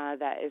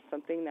 That is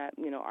something that,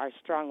 our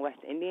strong West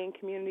Indian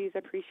communities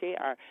appreciate,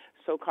 our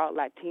so-called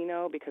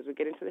Latino, because we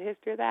get into the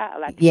history of that. A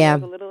Latino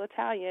is a little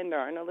Italian. There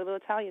are no little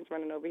Italians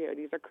running over here.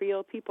 These are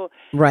Creole people.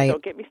 Right.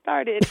 Don't get me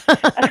started.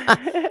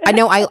 I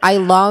know. I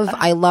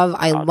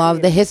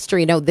love the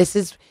history. No, this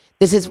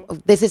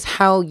is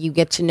how you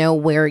get to know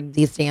where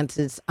these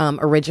dances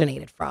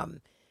originated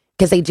from.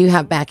 because they do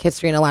have back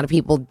history, and a lot of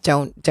people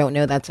don't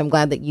know that. So I'm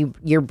glad that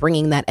you're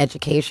bringing that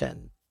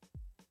education.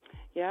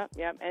 Yep,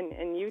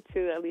 and you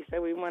too,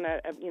 Elisa. We want to,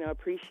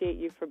 appreciate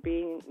you for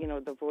being,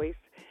 the voice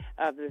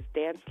of this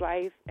dance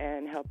life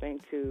and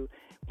helping to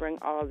bring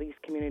all these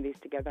communities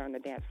together on the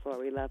dance floor.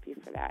 We love you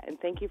for that, and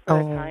thank you for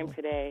the time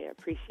today. I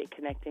appreciate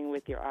connecting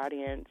with your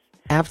audience.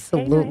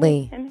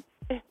 Absolutely. Hey,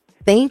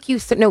 Thank you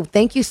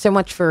so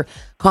much for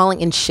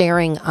calling and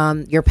sharing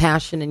your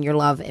passion and your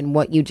love and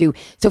what you do.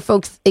 So,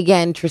 folks,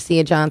 again,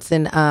 Tricia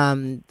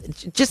Johnson,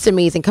 just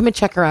amazing. Come and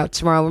check her out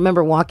tomorrow.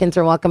 Remember, walk-ins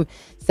are welcome.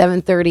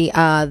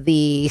 7:30.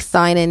 The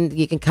sign-in,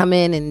 you can come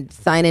in and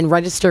sign in,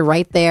 register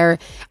right there,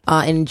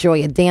 and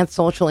enjoy a dance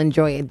social,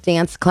 enjoy a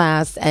dance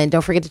class, and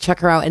don't forget to check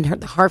her out in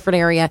the Hartford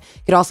area.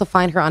 You could also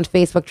find her on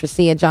Facebook,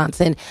 Tricia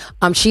Johnson.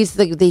 She's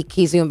the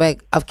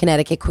Kizomba of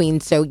Connecticut Queen,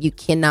 so you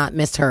cannot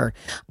miss her.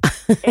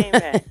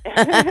 Amen.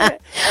 and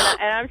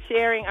I'm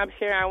sharing. I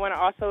want to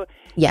also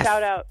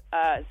shout out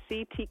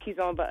CT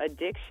Kizomba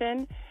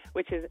Addiction,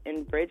 which is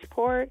in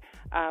Bridgeport.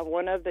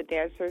 One of the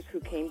dancers who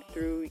came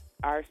through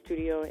our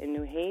studio in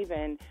New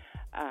Haven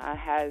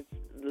has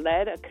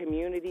led a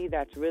community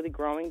that's really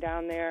growing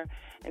down there.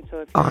 And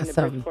so if you're in the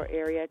Bridgeport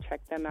area,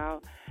 check them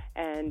out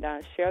and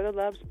share the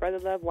love, spread the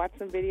love, watch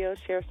some videos,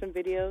 share some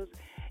videos,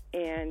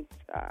 and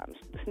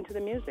listen to the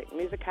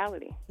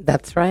musicality.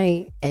 That's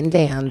right, and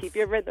dance. Keep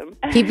your rhythm.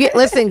 Keep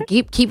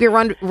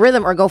your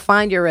rhythm, or go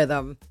find your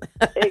rhythm.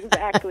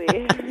 Exactly.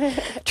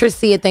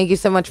 Tricia, thank you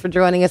so much for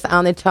joining us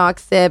on the Talk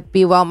Sip.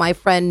 Be well, my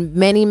friend.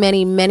 Many,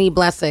 many, many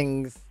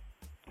blessings.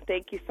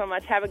 Thank you so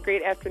much. Have a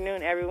great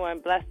afternoon,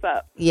 everyone. Bless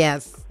up.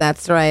 Yes,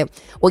 that's right.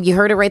 Well, you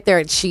heard it right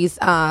there. She's,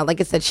 like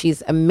I said,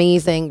 she's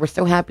amazing. We're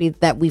so happy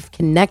that we've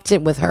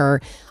connected with her.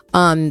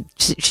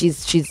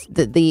 She's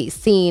the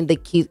scene, the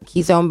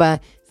Kizomba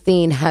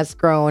scene has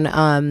grown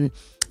in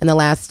the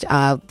last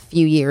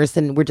few years,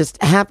 and we're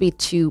just happy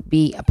to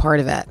be a part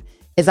of it.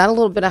 Is that a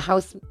little bit of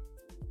house?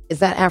 Is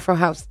that Afro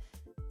house?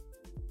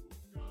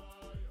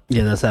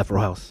 Yeah, that's Afro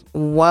house.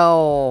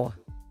 Whoa.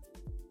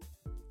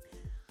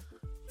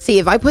 See,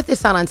 if I put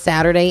this on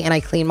Saturday and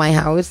I clean my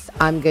house,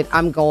 I'm good.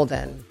 I'm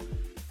golden.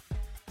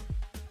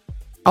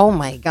 Oh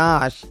my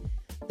gosh.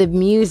 The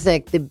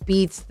music, the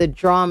beats, the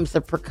drums, the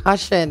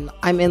percussion.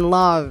 I'm in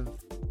love.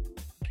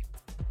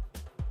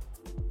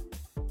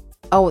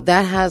 Oh,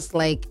 that has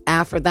like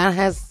Afro. That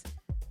has,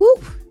 woo.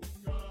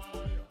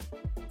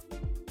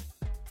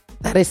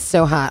 That is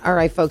so hot. All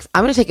right, folks.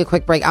 I'm going to take a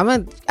quick break. I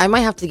might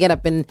have to get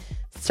up and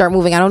start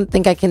moving. I don't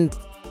think I can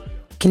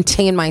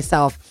contain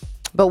myself.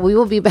 But we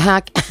will be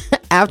back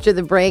after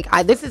the break.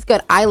 This is good.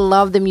 I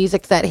love the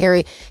music set,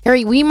 Harry.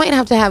 Harry, we might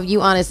have to have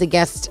you on as a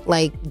guest,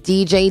 like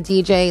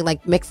DJ,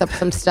 like mix up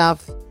some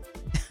stuff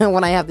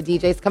when I have the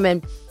DJs come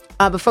in.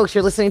 But folks,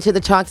 you're listening to the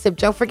Talk Sip.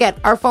 Don't forget,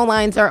 our phone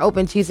lines are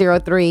open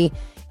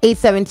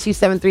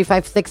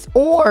 203-872-7356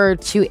 or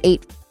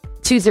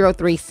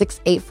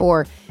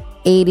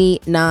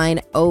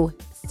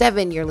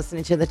 203-684-8907. You're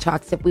listening to the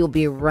Talk Sip. We will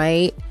be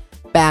right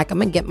back. I'm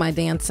going to get my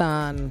dance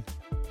on.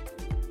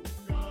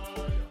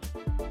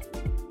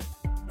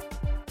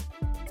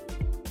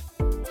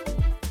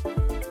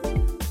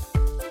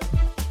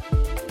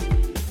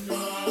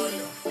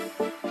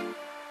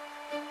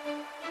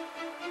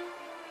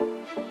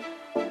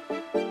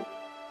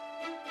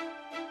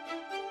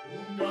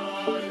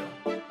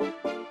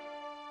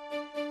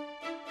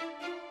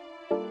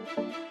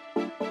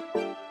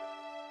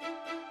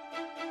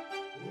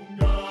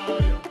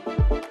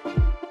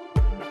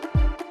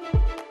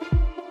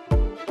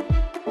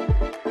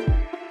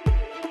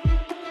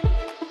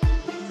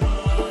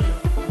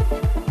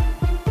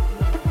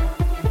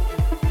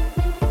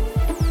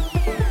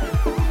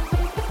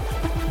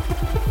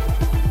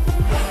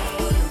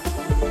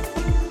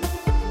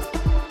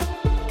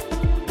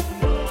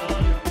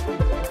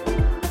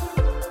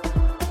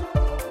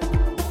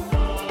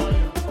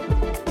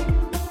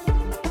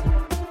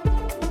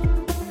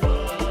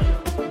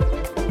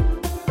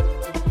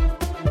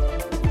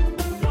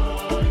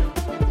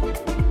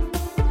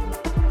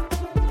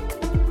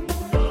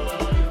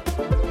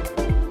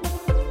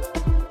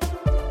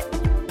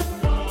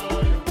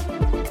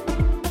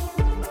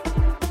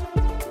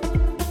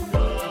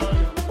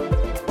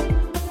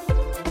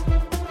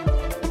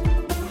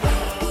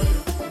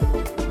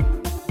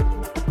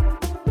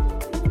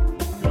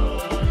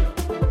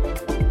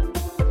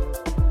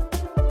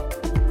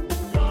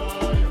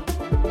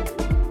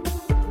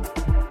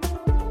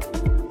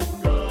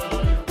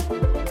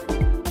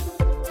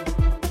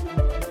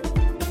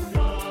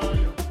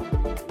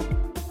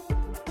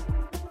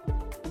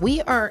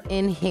 We are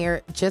in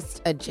here,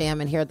 just a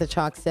jam in here at the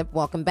Talk Sip.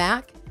 Welcome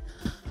back.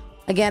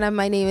 Again,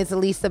 my name is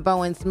Elisa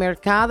Bowens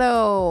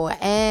Mercado,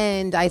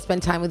 and I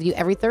spend time with you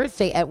every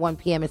Thursday at 1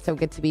 p.m. It's so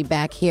good to be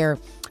back here.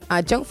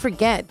 Don't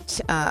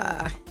forget,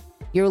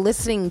 you're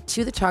listening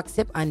to the Talk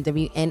Sip on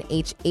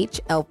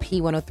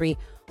WNHHLP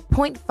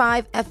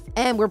 103.5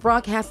 FM. We're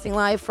broadcasting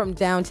live from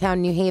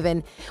downtown New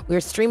Haven.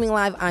 We're streaming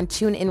live on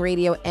TuneIn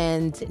Radio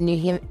and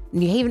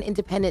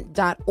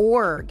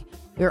NewHavenIndependent.org.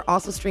 We're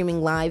also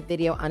streaming live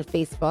video on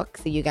Facebook,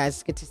 so you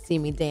guys get to see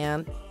me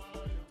dance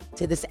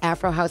to this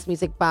Afro house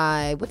music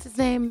by, what's his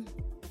name?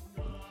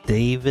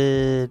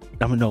 Jason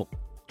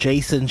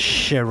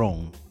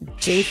Sharon.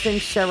 Jason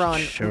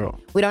Sharon.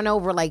 We don't know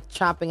if we're like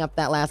chopping up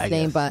that last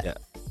name, but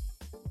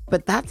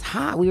that's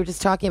hot. We were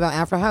just talking about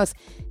Afro house,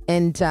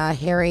 and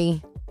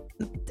Harry,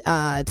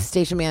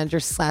 station manager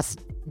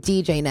 /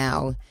 DJ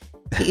now.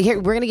 Here,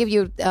 we're gonna give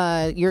you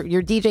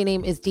your DJ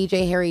name is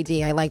DJ Harry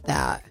D. I like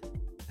that.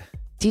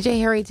 DJ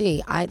Harry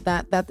D.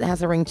 That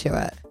has a ring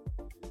to it.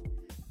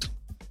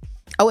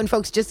 Oh, and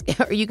folks,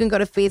 you can go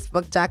to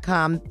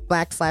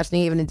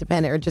facebook.com/New Haven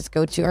Independent, or just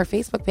go to our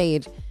Facebook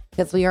page,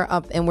 because we are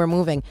up and we're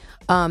moving.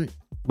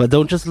 But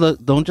don't just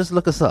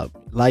look us up.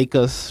 Like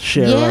us,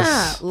 share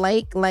us. Yeah,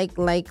 like.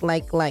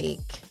 You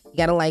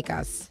gotta like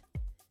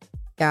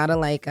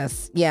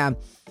us. Yeah.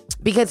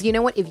 Because you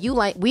know what? If you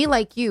we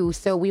like you,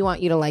 so we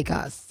want you to like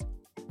us.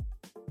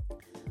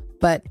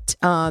 But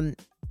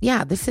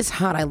yeah, this is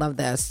hot. I love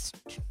this.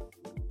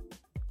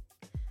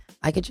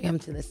 I could jam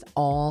to this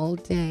all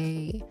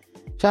day.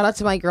 Shout out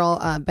to my girl,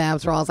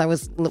 Babs Rawls. I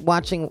was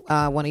watching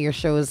one of your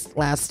shows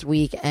last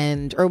week,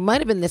 or it might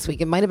have been this week.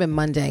 It might have been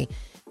Monday.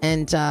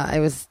 And I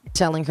was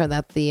telling her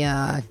that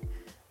I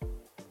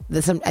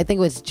think it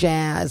was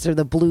jazz or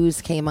the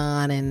blues came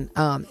on, and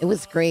it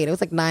was great. It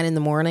was like 9 a.m,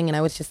 and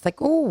I was just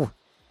like, oh,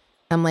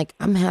 I'm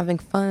having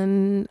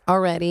fun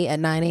already at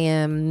 9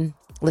 a.m.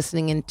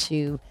 listening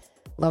into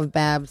Love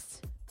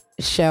Babs'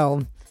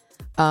 show.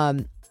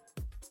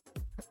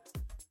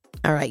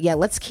 All right, yeah,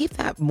 let's keep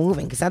that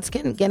moving, because that's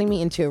getting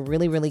me into a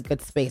really, really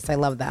good space. I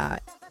love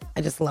that.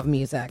 I just love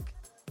music.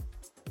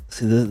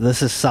 See,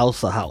 this is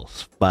Salsa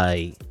House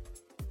by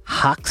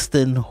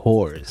Hoxton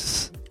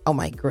Horse. Oh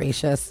my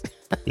gracious!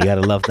 You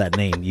gotta love that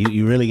name.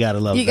 You really gotta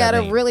love. You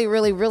gotta really,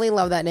 really, really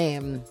love that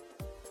name,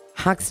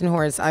 Hoxton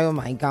Horse. Oh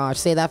my gosh!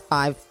 Say that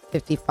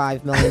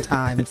 555 million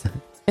times.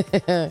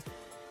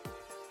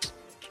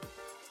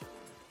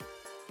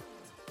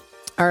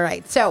 All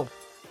right, so.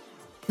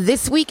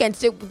 This weekend,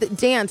 so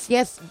dance,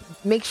 yes,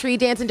 make sure you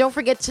dance. And don't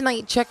forget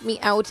tonight, check me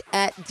out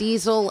at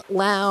Diesel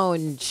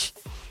Lounge.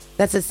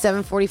 That's at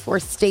 744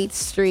 State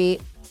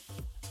Street.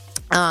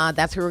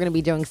 That's where we're going to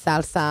be doing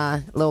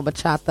salsa, a little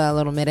bachata, a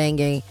little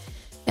merengue.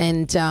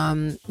 And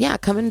yeah,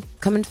 come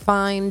and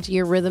find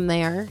your rhythm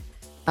there.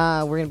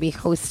 We're going to be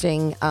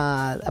hosting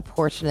a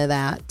portion of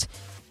that.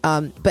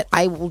 But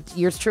I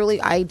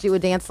do a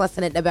dance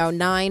lesson at about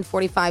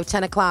 9:45,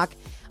 10 o'clock.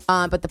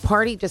 But the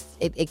party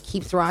it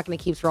keeps rocking, it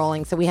keeps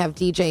rolling. So we have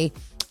DJ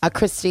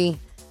Christy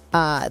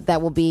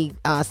that will be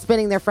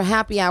spinning there for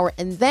happy hour.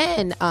 And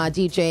then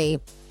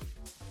DJ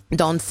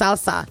Don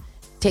Salsa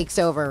takes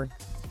over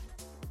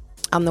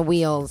on the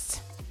wheels.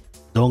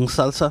 Don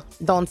Salsa?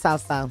 Don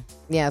Salsa.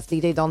 Yes,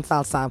 DJ Don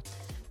Salsa.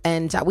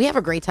 And we have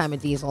a great time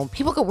at Diesel.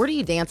 People go, where do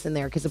you dance in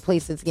there? Because the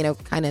place is,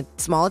 kind of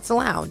small. It's a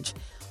lounge.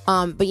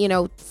 But,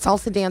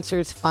 salsa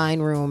dancers, fine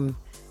room.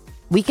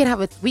 We could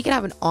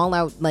have an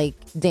all-out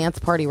dance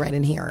party right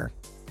in here.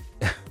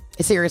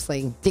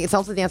 Seriously,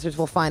 salsa dancers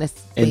will find us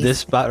in this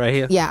spot right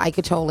here. Yeah, I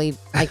could totally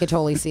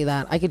see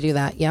that. I could do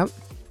that. Yep,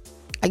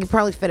 I could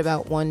probably fit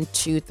about 1,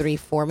 2, 3,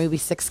 4, maybe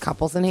 6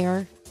 couples in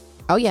here.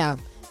 Oh yeah,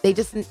 they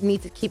just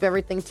need to keep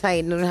everything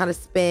tight, know how to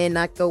spin,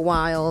 not go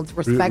wild.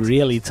 Respect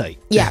really tight.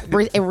 Yeah,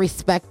 and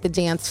respect the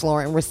dance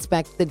floor and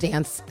respect the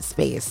dance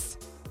space,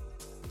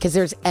 because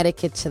there's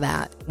etiquette to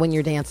that when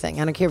you're dancing.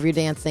 I don't care if you're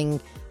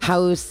dancing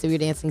house, if you're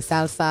dancing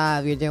salsa,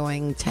 if you're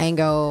doing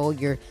tango,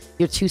 you're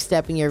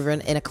two-stepping, you're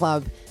in a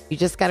club. You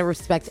just got to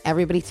respect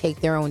everybody,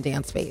 take their own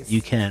dance space. You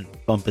can't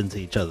bump into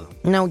each other.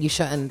 No, you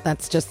shouldn't.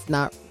 That's just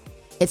not...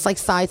 It's like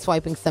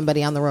sideswiping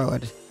somebody on the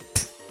road.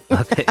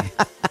 Okay.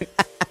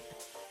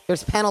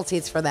 There's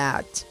penalties for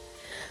that.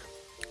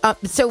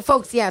 So,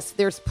 folks, yes,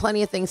 there's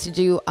plenty of things to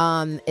do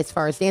as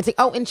far as dancing.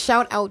 Oh, and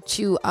shout out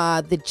to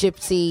the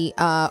Gypsy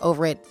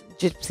over at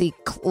Gypsy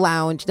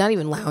Lounge, not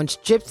even Lounge,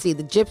 Gypsy,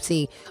 the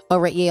Gypsy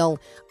over at Yale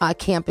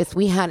campus.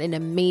 We had an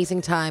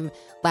amazing time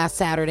last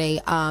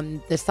Saturday.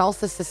 The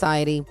Salsa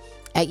Society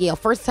at Yale,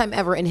 first time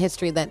ever in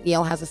history that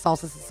Yale has a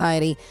Salsa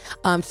Society.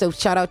 So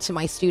shout out to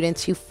my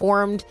students who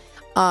formed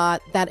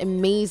that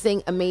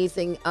amazing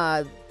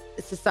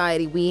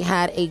society. We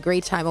had a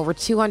great time. Over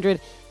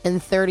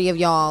 230 of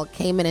y'all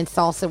came in and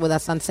salsa with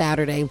us on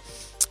Saturday,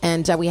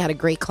 and we had a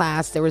great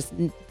class.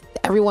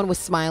 Everyone was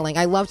smiling.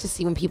 I love to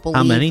see when people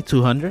How leave. many?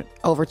 200?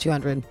 Over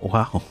 200.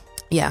 Wow.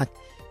 Yeah.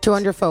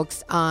 200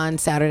 folks on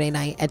Saturday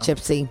night at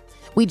Gypsy.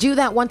 We do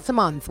that once a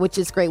month, which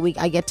is great.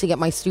 I get to get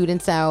my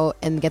students out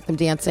and get them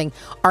dancing.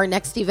 Our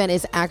next event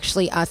is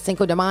actually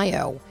Cinco de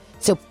Mayo.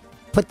 So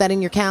put that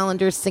in your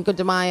calendars. Cinco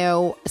de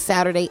Mayo,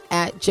 Saturday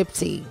at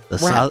Gypsy. The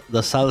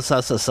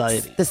Salsa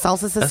Society. The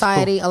Salsa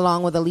Society, cool.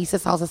 Along with Elisa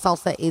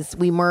Salsa,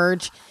 we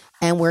merge,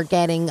 and we're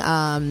getting...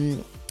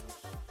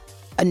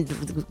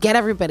 and get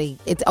everybody.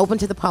 It's open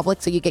to the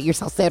public, so you get your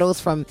salseros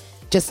from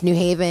just New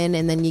Haven,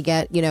 and then you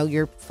get,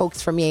 your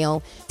folks from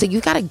Yale. So you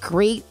got a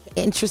great,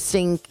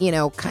 interesting,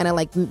 kind of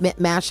like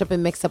mashup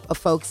and mix up of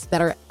folks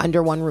that are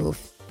under one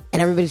roof.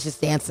 and everybody's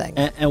just dancing.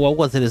 And what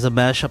was it? Is a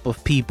mashup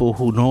of people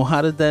who know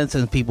how to dance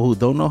and people who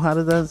don't know how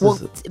to dance? Well,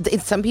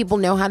 some people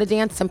know how to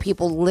dance. Some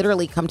people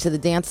literally come to the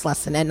dance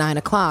lesson at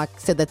 9:00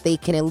 so that they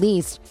can at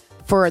least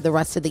for the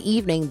rest of the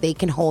evening they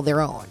can hold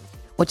their own,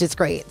 which is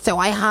great. So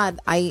I had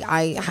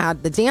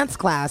the dance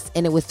class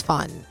and it was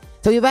fun.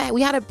 So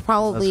we had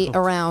probably cool.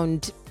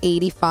 around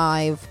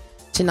 85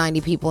 to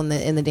 90 people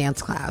in the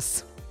dance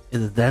class.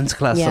 In the dance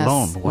class Yes.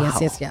 alone? Wow.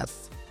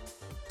 Yes.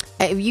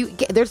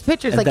 If there's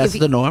pictures And like that's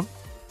the norm?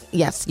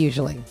 yes,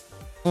 usually.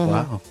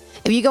 Wow.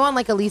 If you go on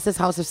like Elisa's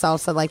House of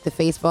Salsa, like the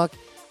Facebook,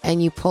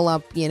 and you pull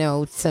up,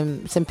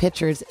 some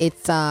pictures,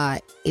 it's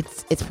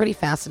pretty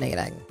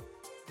fascinating.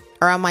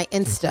 Or on my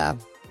Insta,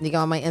 you go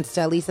on my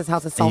Insta, Elisa's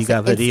House of Salsa. And you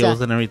got videos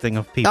Insta. and everything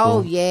of people.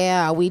 Oh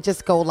yeah, we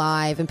just go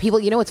live, and people,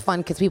 it's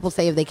fun because people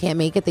say if they can't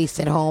make it, they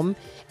sit home,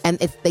 and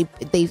if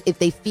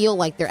they feel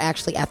like they're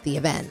actually at the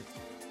event,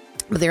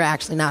 but they're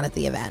actually not at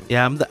the event.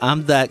 Yeah,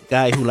 I'm that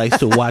guy who likes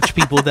to watch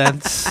people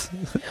dance.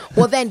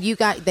 Well, then you've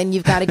got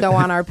to go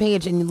on our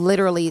page and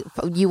literally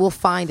you will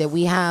find it.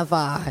 We have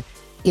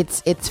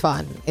it's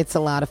fun. It's a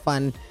lot of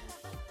fun.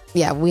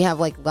 Yeah, we have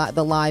like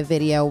the live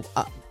video.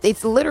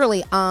 It's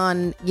literally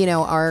on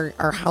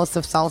our House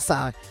of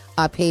Salsa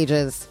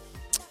pages,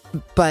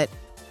 but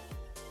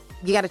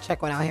you got to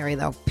check one out, Harry.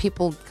 Though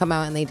people come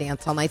out and they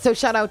dance all night. So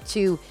shout out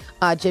to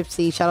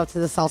Gypsy. Shout out to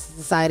the Salsa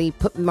Society.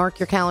 Mark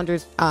your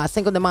calendars.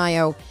 Cinco de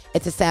Mayo.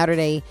 It's a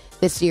Saturday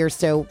this year,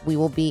 so we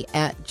will be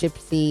at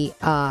Gypsy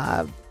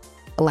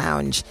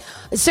Lounge.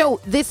 So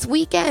this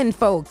weekend,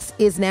 folks,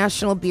 is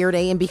National Beer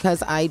Day, and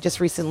because I just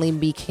recently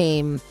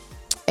became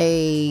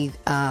the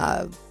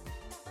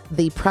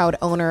proud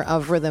owner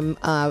of Rhythm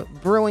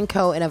Brewing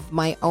Co. and of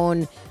my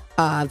own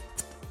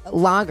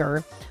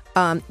lager,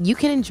 you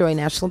can enjoy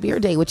National Beer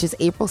Day, which is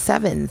April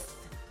 7th.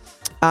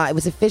 It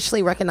was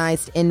officially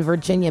recognized in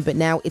Virginia, but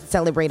now it's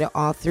celebrated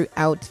all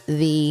throughout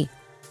the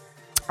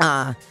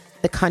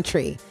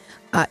country.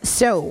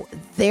 So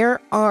there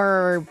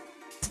are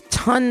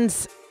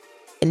tons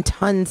and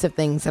tons of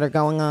things that are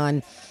going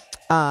on.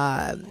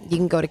 You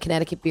can go to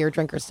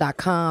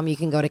ConnecticutBeerDrinkers.com. You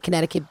can go to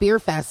Connecticut Beer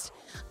Fest.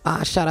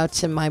 Shout out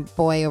to my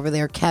boy over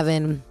there,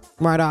 Kevin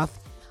Mardoff,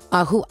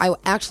 who I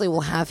actually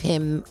will have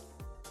him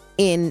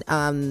in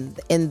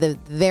the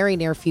very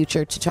near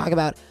future to talk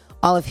about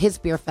all of his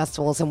beer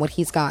festivals and what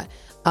he's got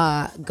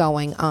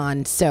going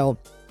on. So,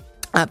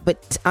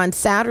 but on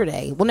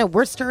Saturday,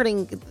 we're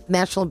starting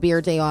National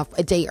Beer Day off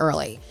a day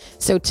early.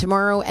 So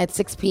tomorrow at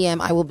 6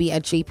 p.m. I will be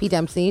at JP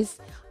Dempsey's,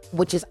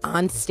 which is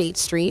on State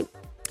Street,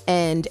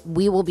 and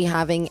we will be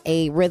having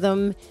a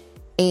rhythm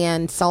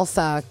and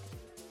salsa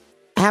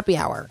happy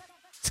hour.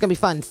 It's gonna be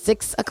fun.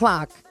 6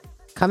 o'clock.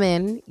 Come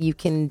in. You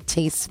can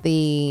taste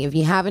if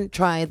you haven't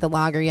tried the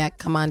lager yet,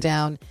 come on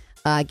down,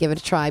 give it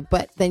a try.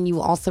 But then you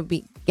will also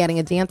be getting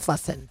a dance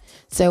lesson.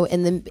 So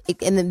in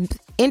the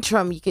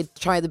interim, you could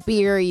try the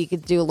beer, you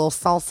could do a little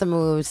salsa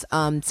moves.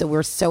 So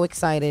we're so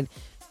excited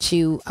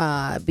to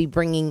be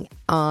bringing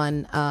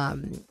on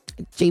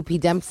JP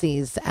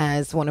Dempsey's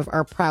as one of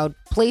our proud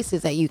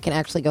places that you can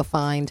actually go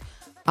find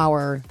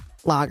our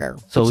lager.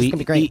 So which is gonna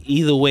be great.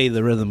 Either way,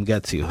 the rhythm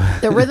gets you.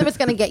 The rhythm is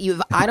going to get you.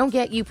 If I don't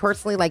get you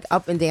personally like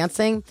up and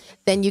dancing,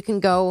 then you can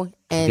go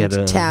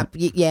and tap.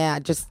 Yeah,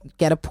 just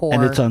get a pour.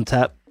 And it's on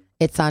tap?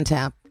 It's on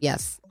tap,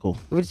 yes. Cool.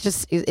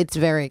 It's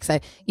very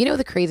exciting.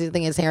 The crazy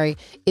thing is, Harry,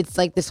 it's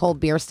like this whole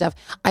beer stuff.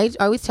 I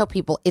always tell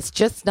people it's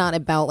just not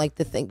about like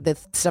the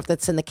stuff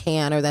that's in the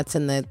can or that's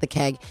in the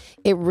keg.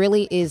 It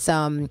really is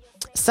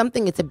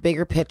something. It's a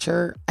bigger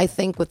picture. I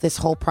think with this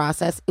whole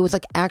process, it was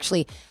like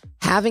actually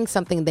having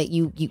something that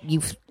you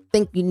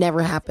think you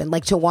never happened,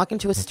 like to walk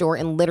into a store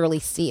and literally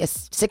see a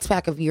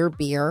 6-pack of your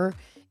beer,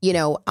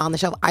 on the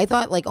shelf. I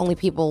thought like only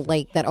people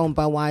like that own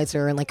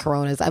Budweiser and like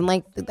Coronas. I'm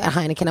like at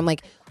Heineken. I'm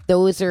like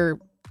those are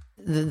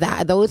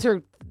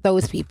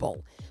those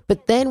people.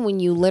 But then when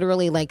you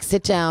literally like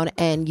sit down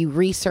and you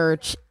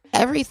research,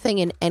 everything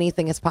and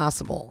anything is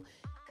possible.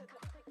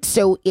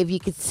 So if you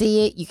could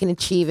see it, you can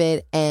achieve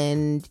it,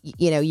 and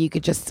you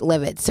could just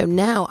live it. So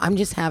now I'm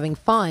just having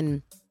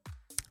fun,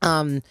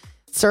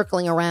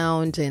 circling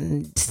around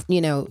and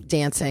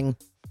dancing.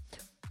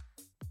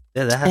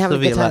 Yeah, that has to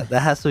be a lot.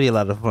 That has to be a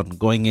lot of fun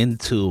going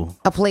into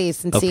a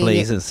place and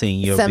seeing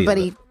your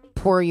somebody beer.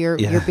 Pour your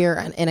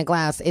beer in a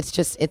glass.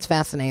 It's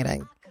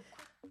fascinating.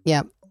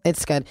 Yeah,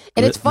 it's good.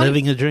 And it's fun.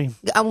 Living a dream.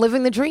 I'm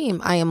living the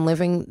dream. I am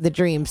living the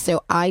dream.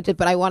 So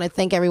but I want to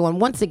thank everyone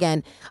once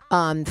again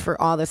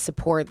for all the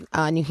support.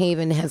 New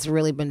Haven has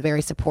really been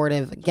very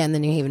supportive. Again, the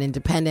New Haven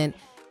Independent,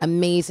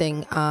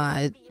 amazing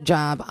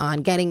job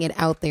on getting it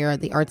out there.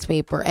 The arts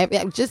paper,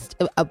 just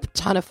a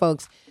ton of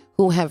folks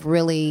who have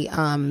really,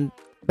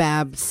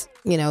 Babs,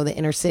 the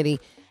inner city,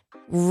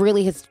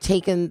 really has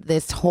taken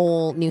this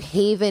whole New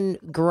Haven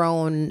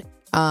grown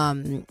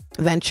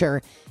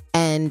venture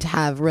and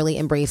have really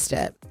embraced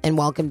it and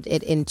welcomed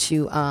it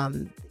into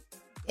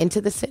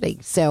the city.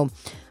 So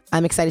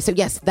I'm excited. So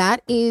yes,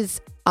 that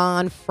is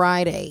on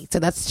Friday. So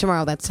that's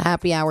tomorrow. That's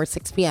happy hour,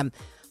 6 p.m.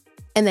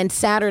 And then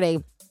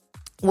Saturday,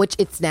 which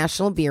it's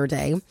National Beer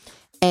Day.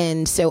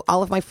 And so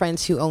all of my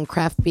friends who own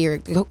craft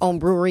beer, who own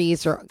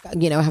breweries or,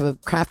 have a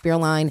craft beer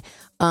line,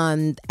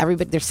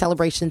 everybody, there's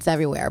celebrations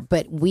everywhere.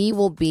 But we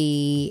will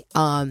be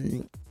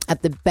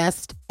at the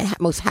best,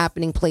 most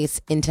happening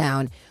place in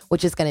town,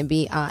 which is going to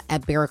be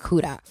at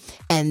Barracuda.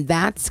 And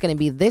that's going to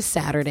be this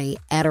Saturday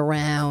at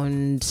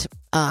around,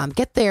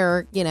 get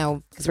there,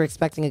 because we're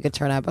expecting a good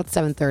turnout, about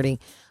 7:30.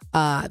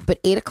 But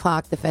 8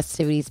 o'clock, the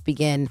festivities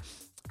begin.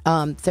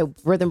 So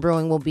Rhythm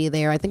Brewing will be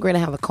there. I think we're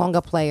going to have a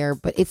conga player,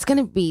 but it's going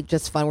to be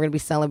just fun. We're going to be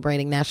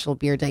celebrating National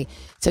Beer Day.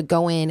 So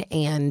go in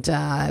and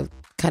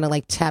kind of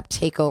like tap,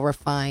 take over,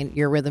 find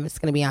your rhythm. It's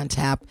going to be on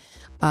tap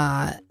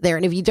there.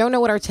 And if you don't know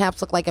what our taps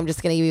look like, I'm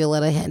just going to give you a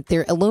little hint.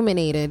 They're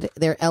illuminated.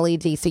 They're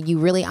LED. So you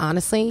really,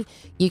 honestly,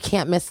 you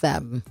can't miss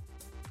them.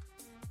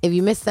 If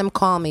you miss them,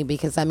 call me,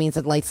 because that means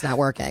the light's not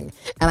working.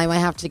 And I might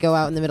have to go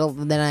out in the middle of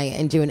the night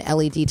and do an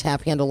LED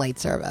tap handle light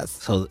service.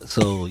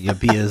 So your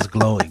beer is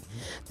glowing.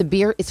 The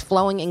beer is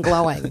flowing and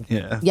glowing.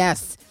 Yeah.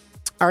 Yes.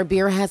 Our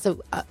beer has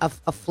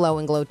a flow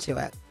and glow to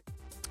it.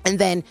 And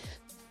then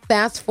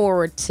fast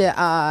forward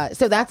to,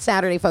 so that's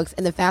Saturday, folks.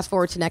 And then fast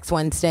forward to next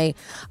Wednesday.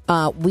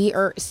 We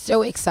are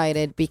so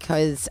excited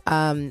because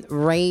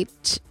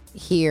right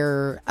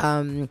here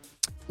in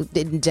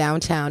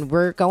downtown,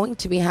 we're going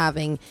to be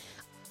having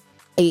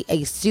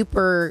a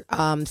super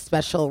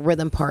special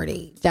rhythm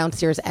party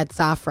downstairs at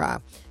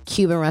Zafra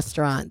Cuban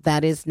restaurant.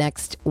 That is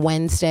next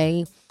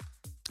Wednesday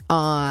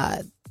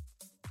at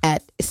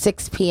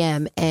 6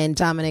 p.m. And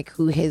Dominic,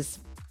 who has,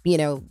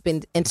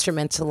 been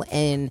instrumental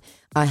in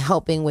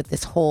helping with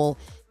this whole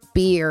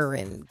beer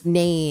and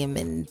name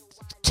and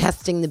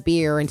testing the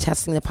beer and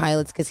testing the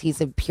pilots, because he's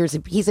a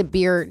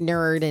beer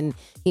nerd and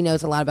he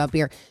knows a lot about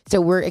beer.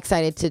 So we're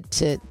excited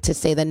to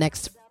say that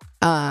next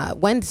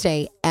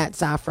Wednesday at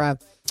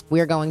Zafra,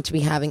 we're going to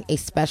be having a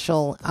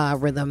special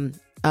rhythm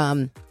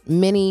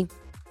mini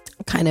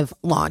kind of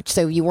launch.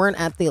 So if you weren't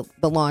at the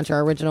launch,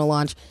 our original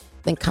launch,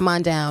 then come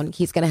on down.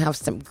 He's going to have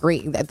some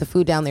great, the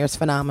food down there is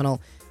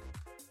phenomenal.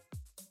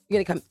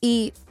 You're going to come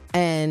eat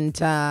and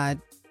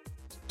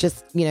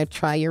just,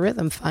 try your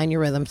rhythm, find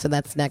your rhythm. So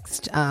that's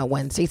next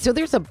Wednesday. So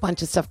there's a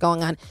bunch of stuff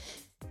going on.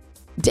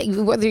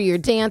 Whether you're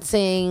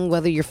dancing,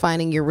 whether you're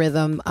finding your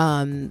rhythm,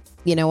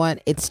 you know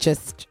what? It's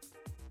just,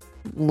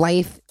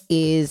 life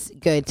is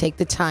good. Take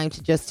the time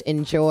to just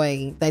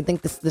enjoy. I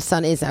think the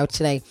sun is out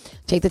today.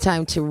 Take the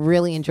time to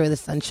really enjoy the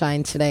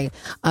sunshine today.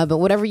 But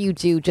whatever you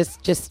do,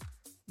 just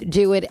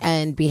do it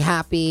and be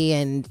happy,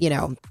 and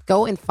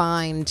go and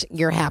find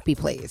your happy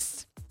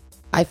place.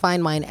 I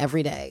find mine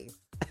every day.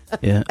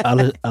 Yeah.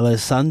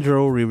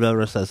 Alessandro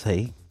Rivera says,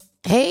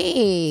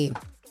 hey,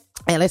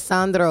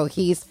 Alessandro.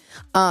 He's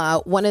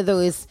one of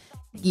those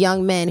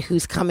young men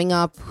who's coming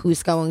up,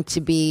 who's going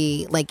to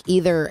be like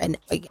either an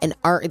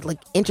art, like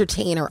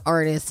entertainer,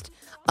 artist,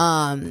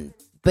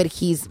 but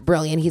he's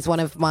brilliant. He's one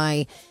of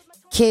my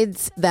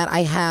kids that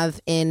I have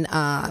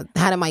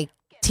had in my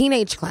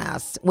teenage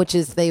class, which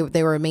is they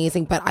were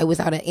amazing. But I was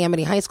out at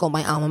Amity High School,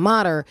 my alma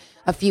mater,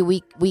 a few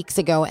weeks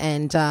ago,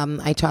 and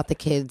I taught the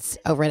kids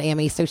over at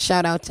Amity. So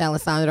shout out to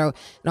Alessandro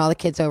and all the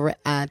kids over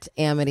at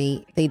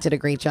Amity. They did a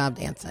great job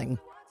dancing.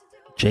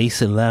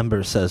 Jason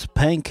Lambert says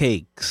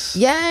pancakes.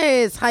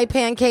 Yes, hi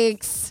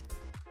Pancakes.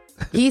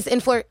 He's in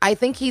Florida. I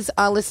think he's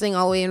listening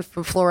all the way in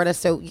from Florida.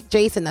 So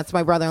Jason, that's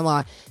my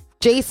brother-in-law.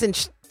 Jason,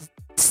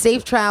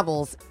 safe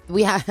travels.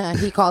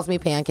 He calls me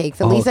Pancakes.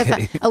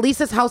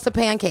 Elisa's House of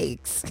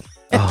Pancakes.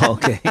 Oh,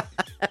 okay.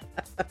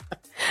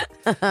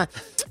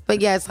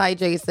 But yes, hi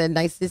Jason.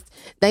 Nice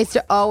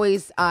to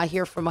always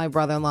hear from my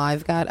brother-in-law.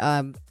 I've got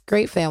a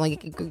great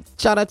family.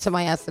 Shout out to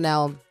my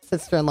SNL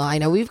sister-in-law. I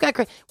know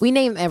we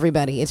name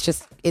everybody. It's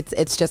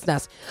just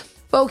us,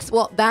 folks.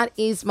 Well, that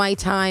is my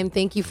time.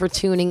 Thank you for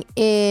tuning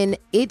in.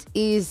 It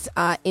is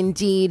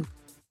indeed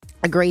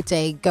a great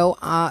day. Go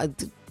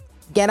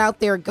get out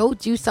there, go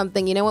do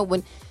something. You know what,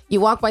 when you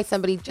walk by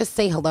somebody, just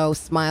say hello,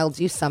 smile,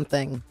 do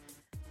something.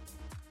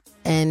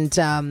 And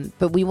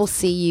but we will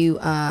see you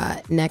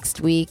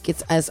next week.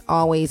 It's, as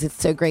always, it's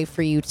so great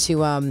for you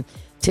to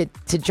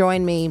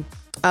join me,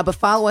 but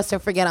follow us,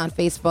 don't forget, on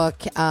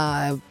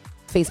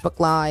Facebook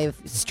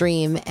Live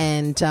stream,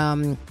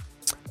 and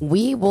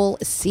we will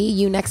see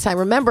you next time.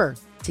 Remember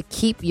to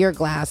keep your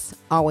glass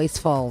always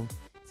full.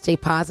 Stay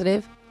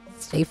positive,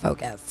 stay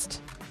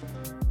focused.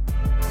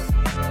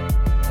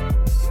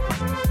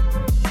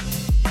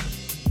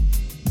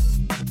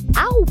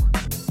 Ow!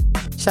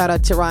 Shout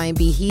out to Ryan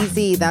B.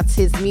 Heasy. That's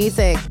his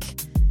music.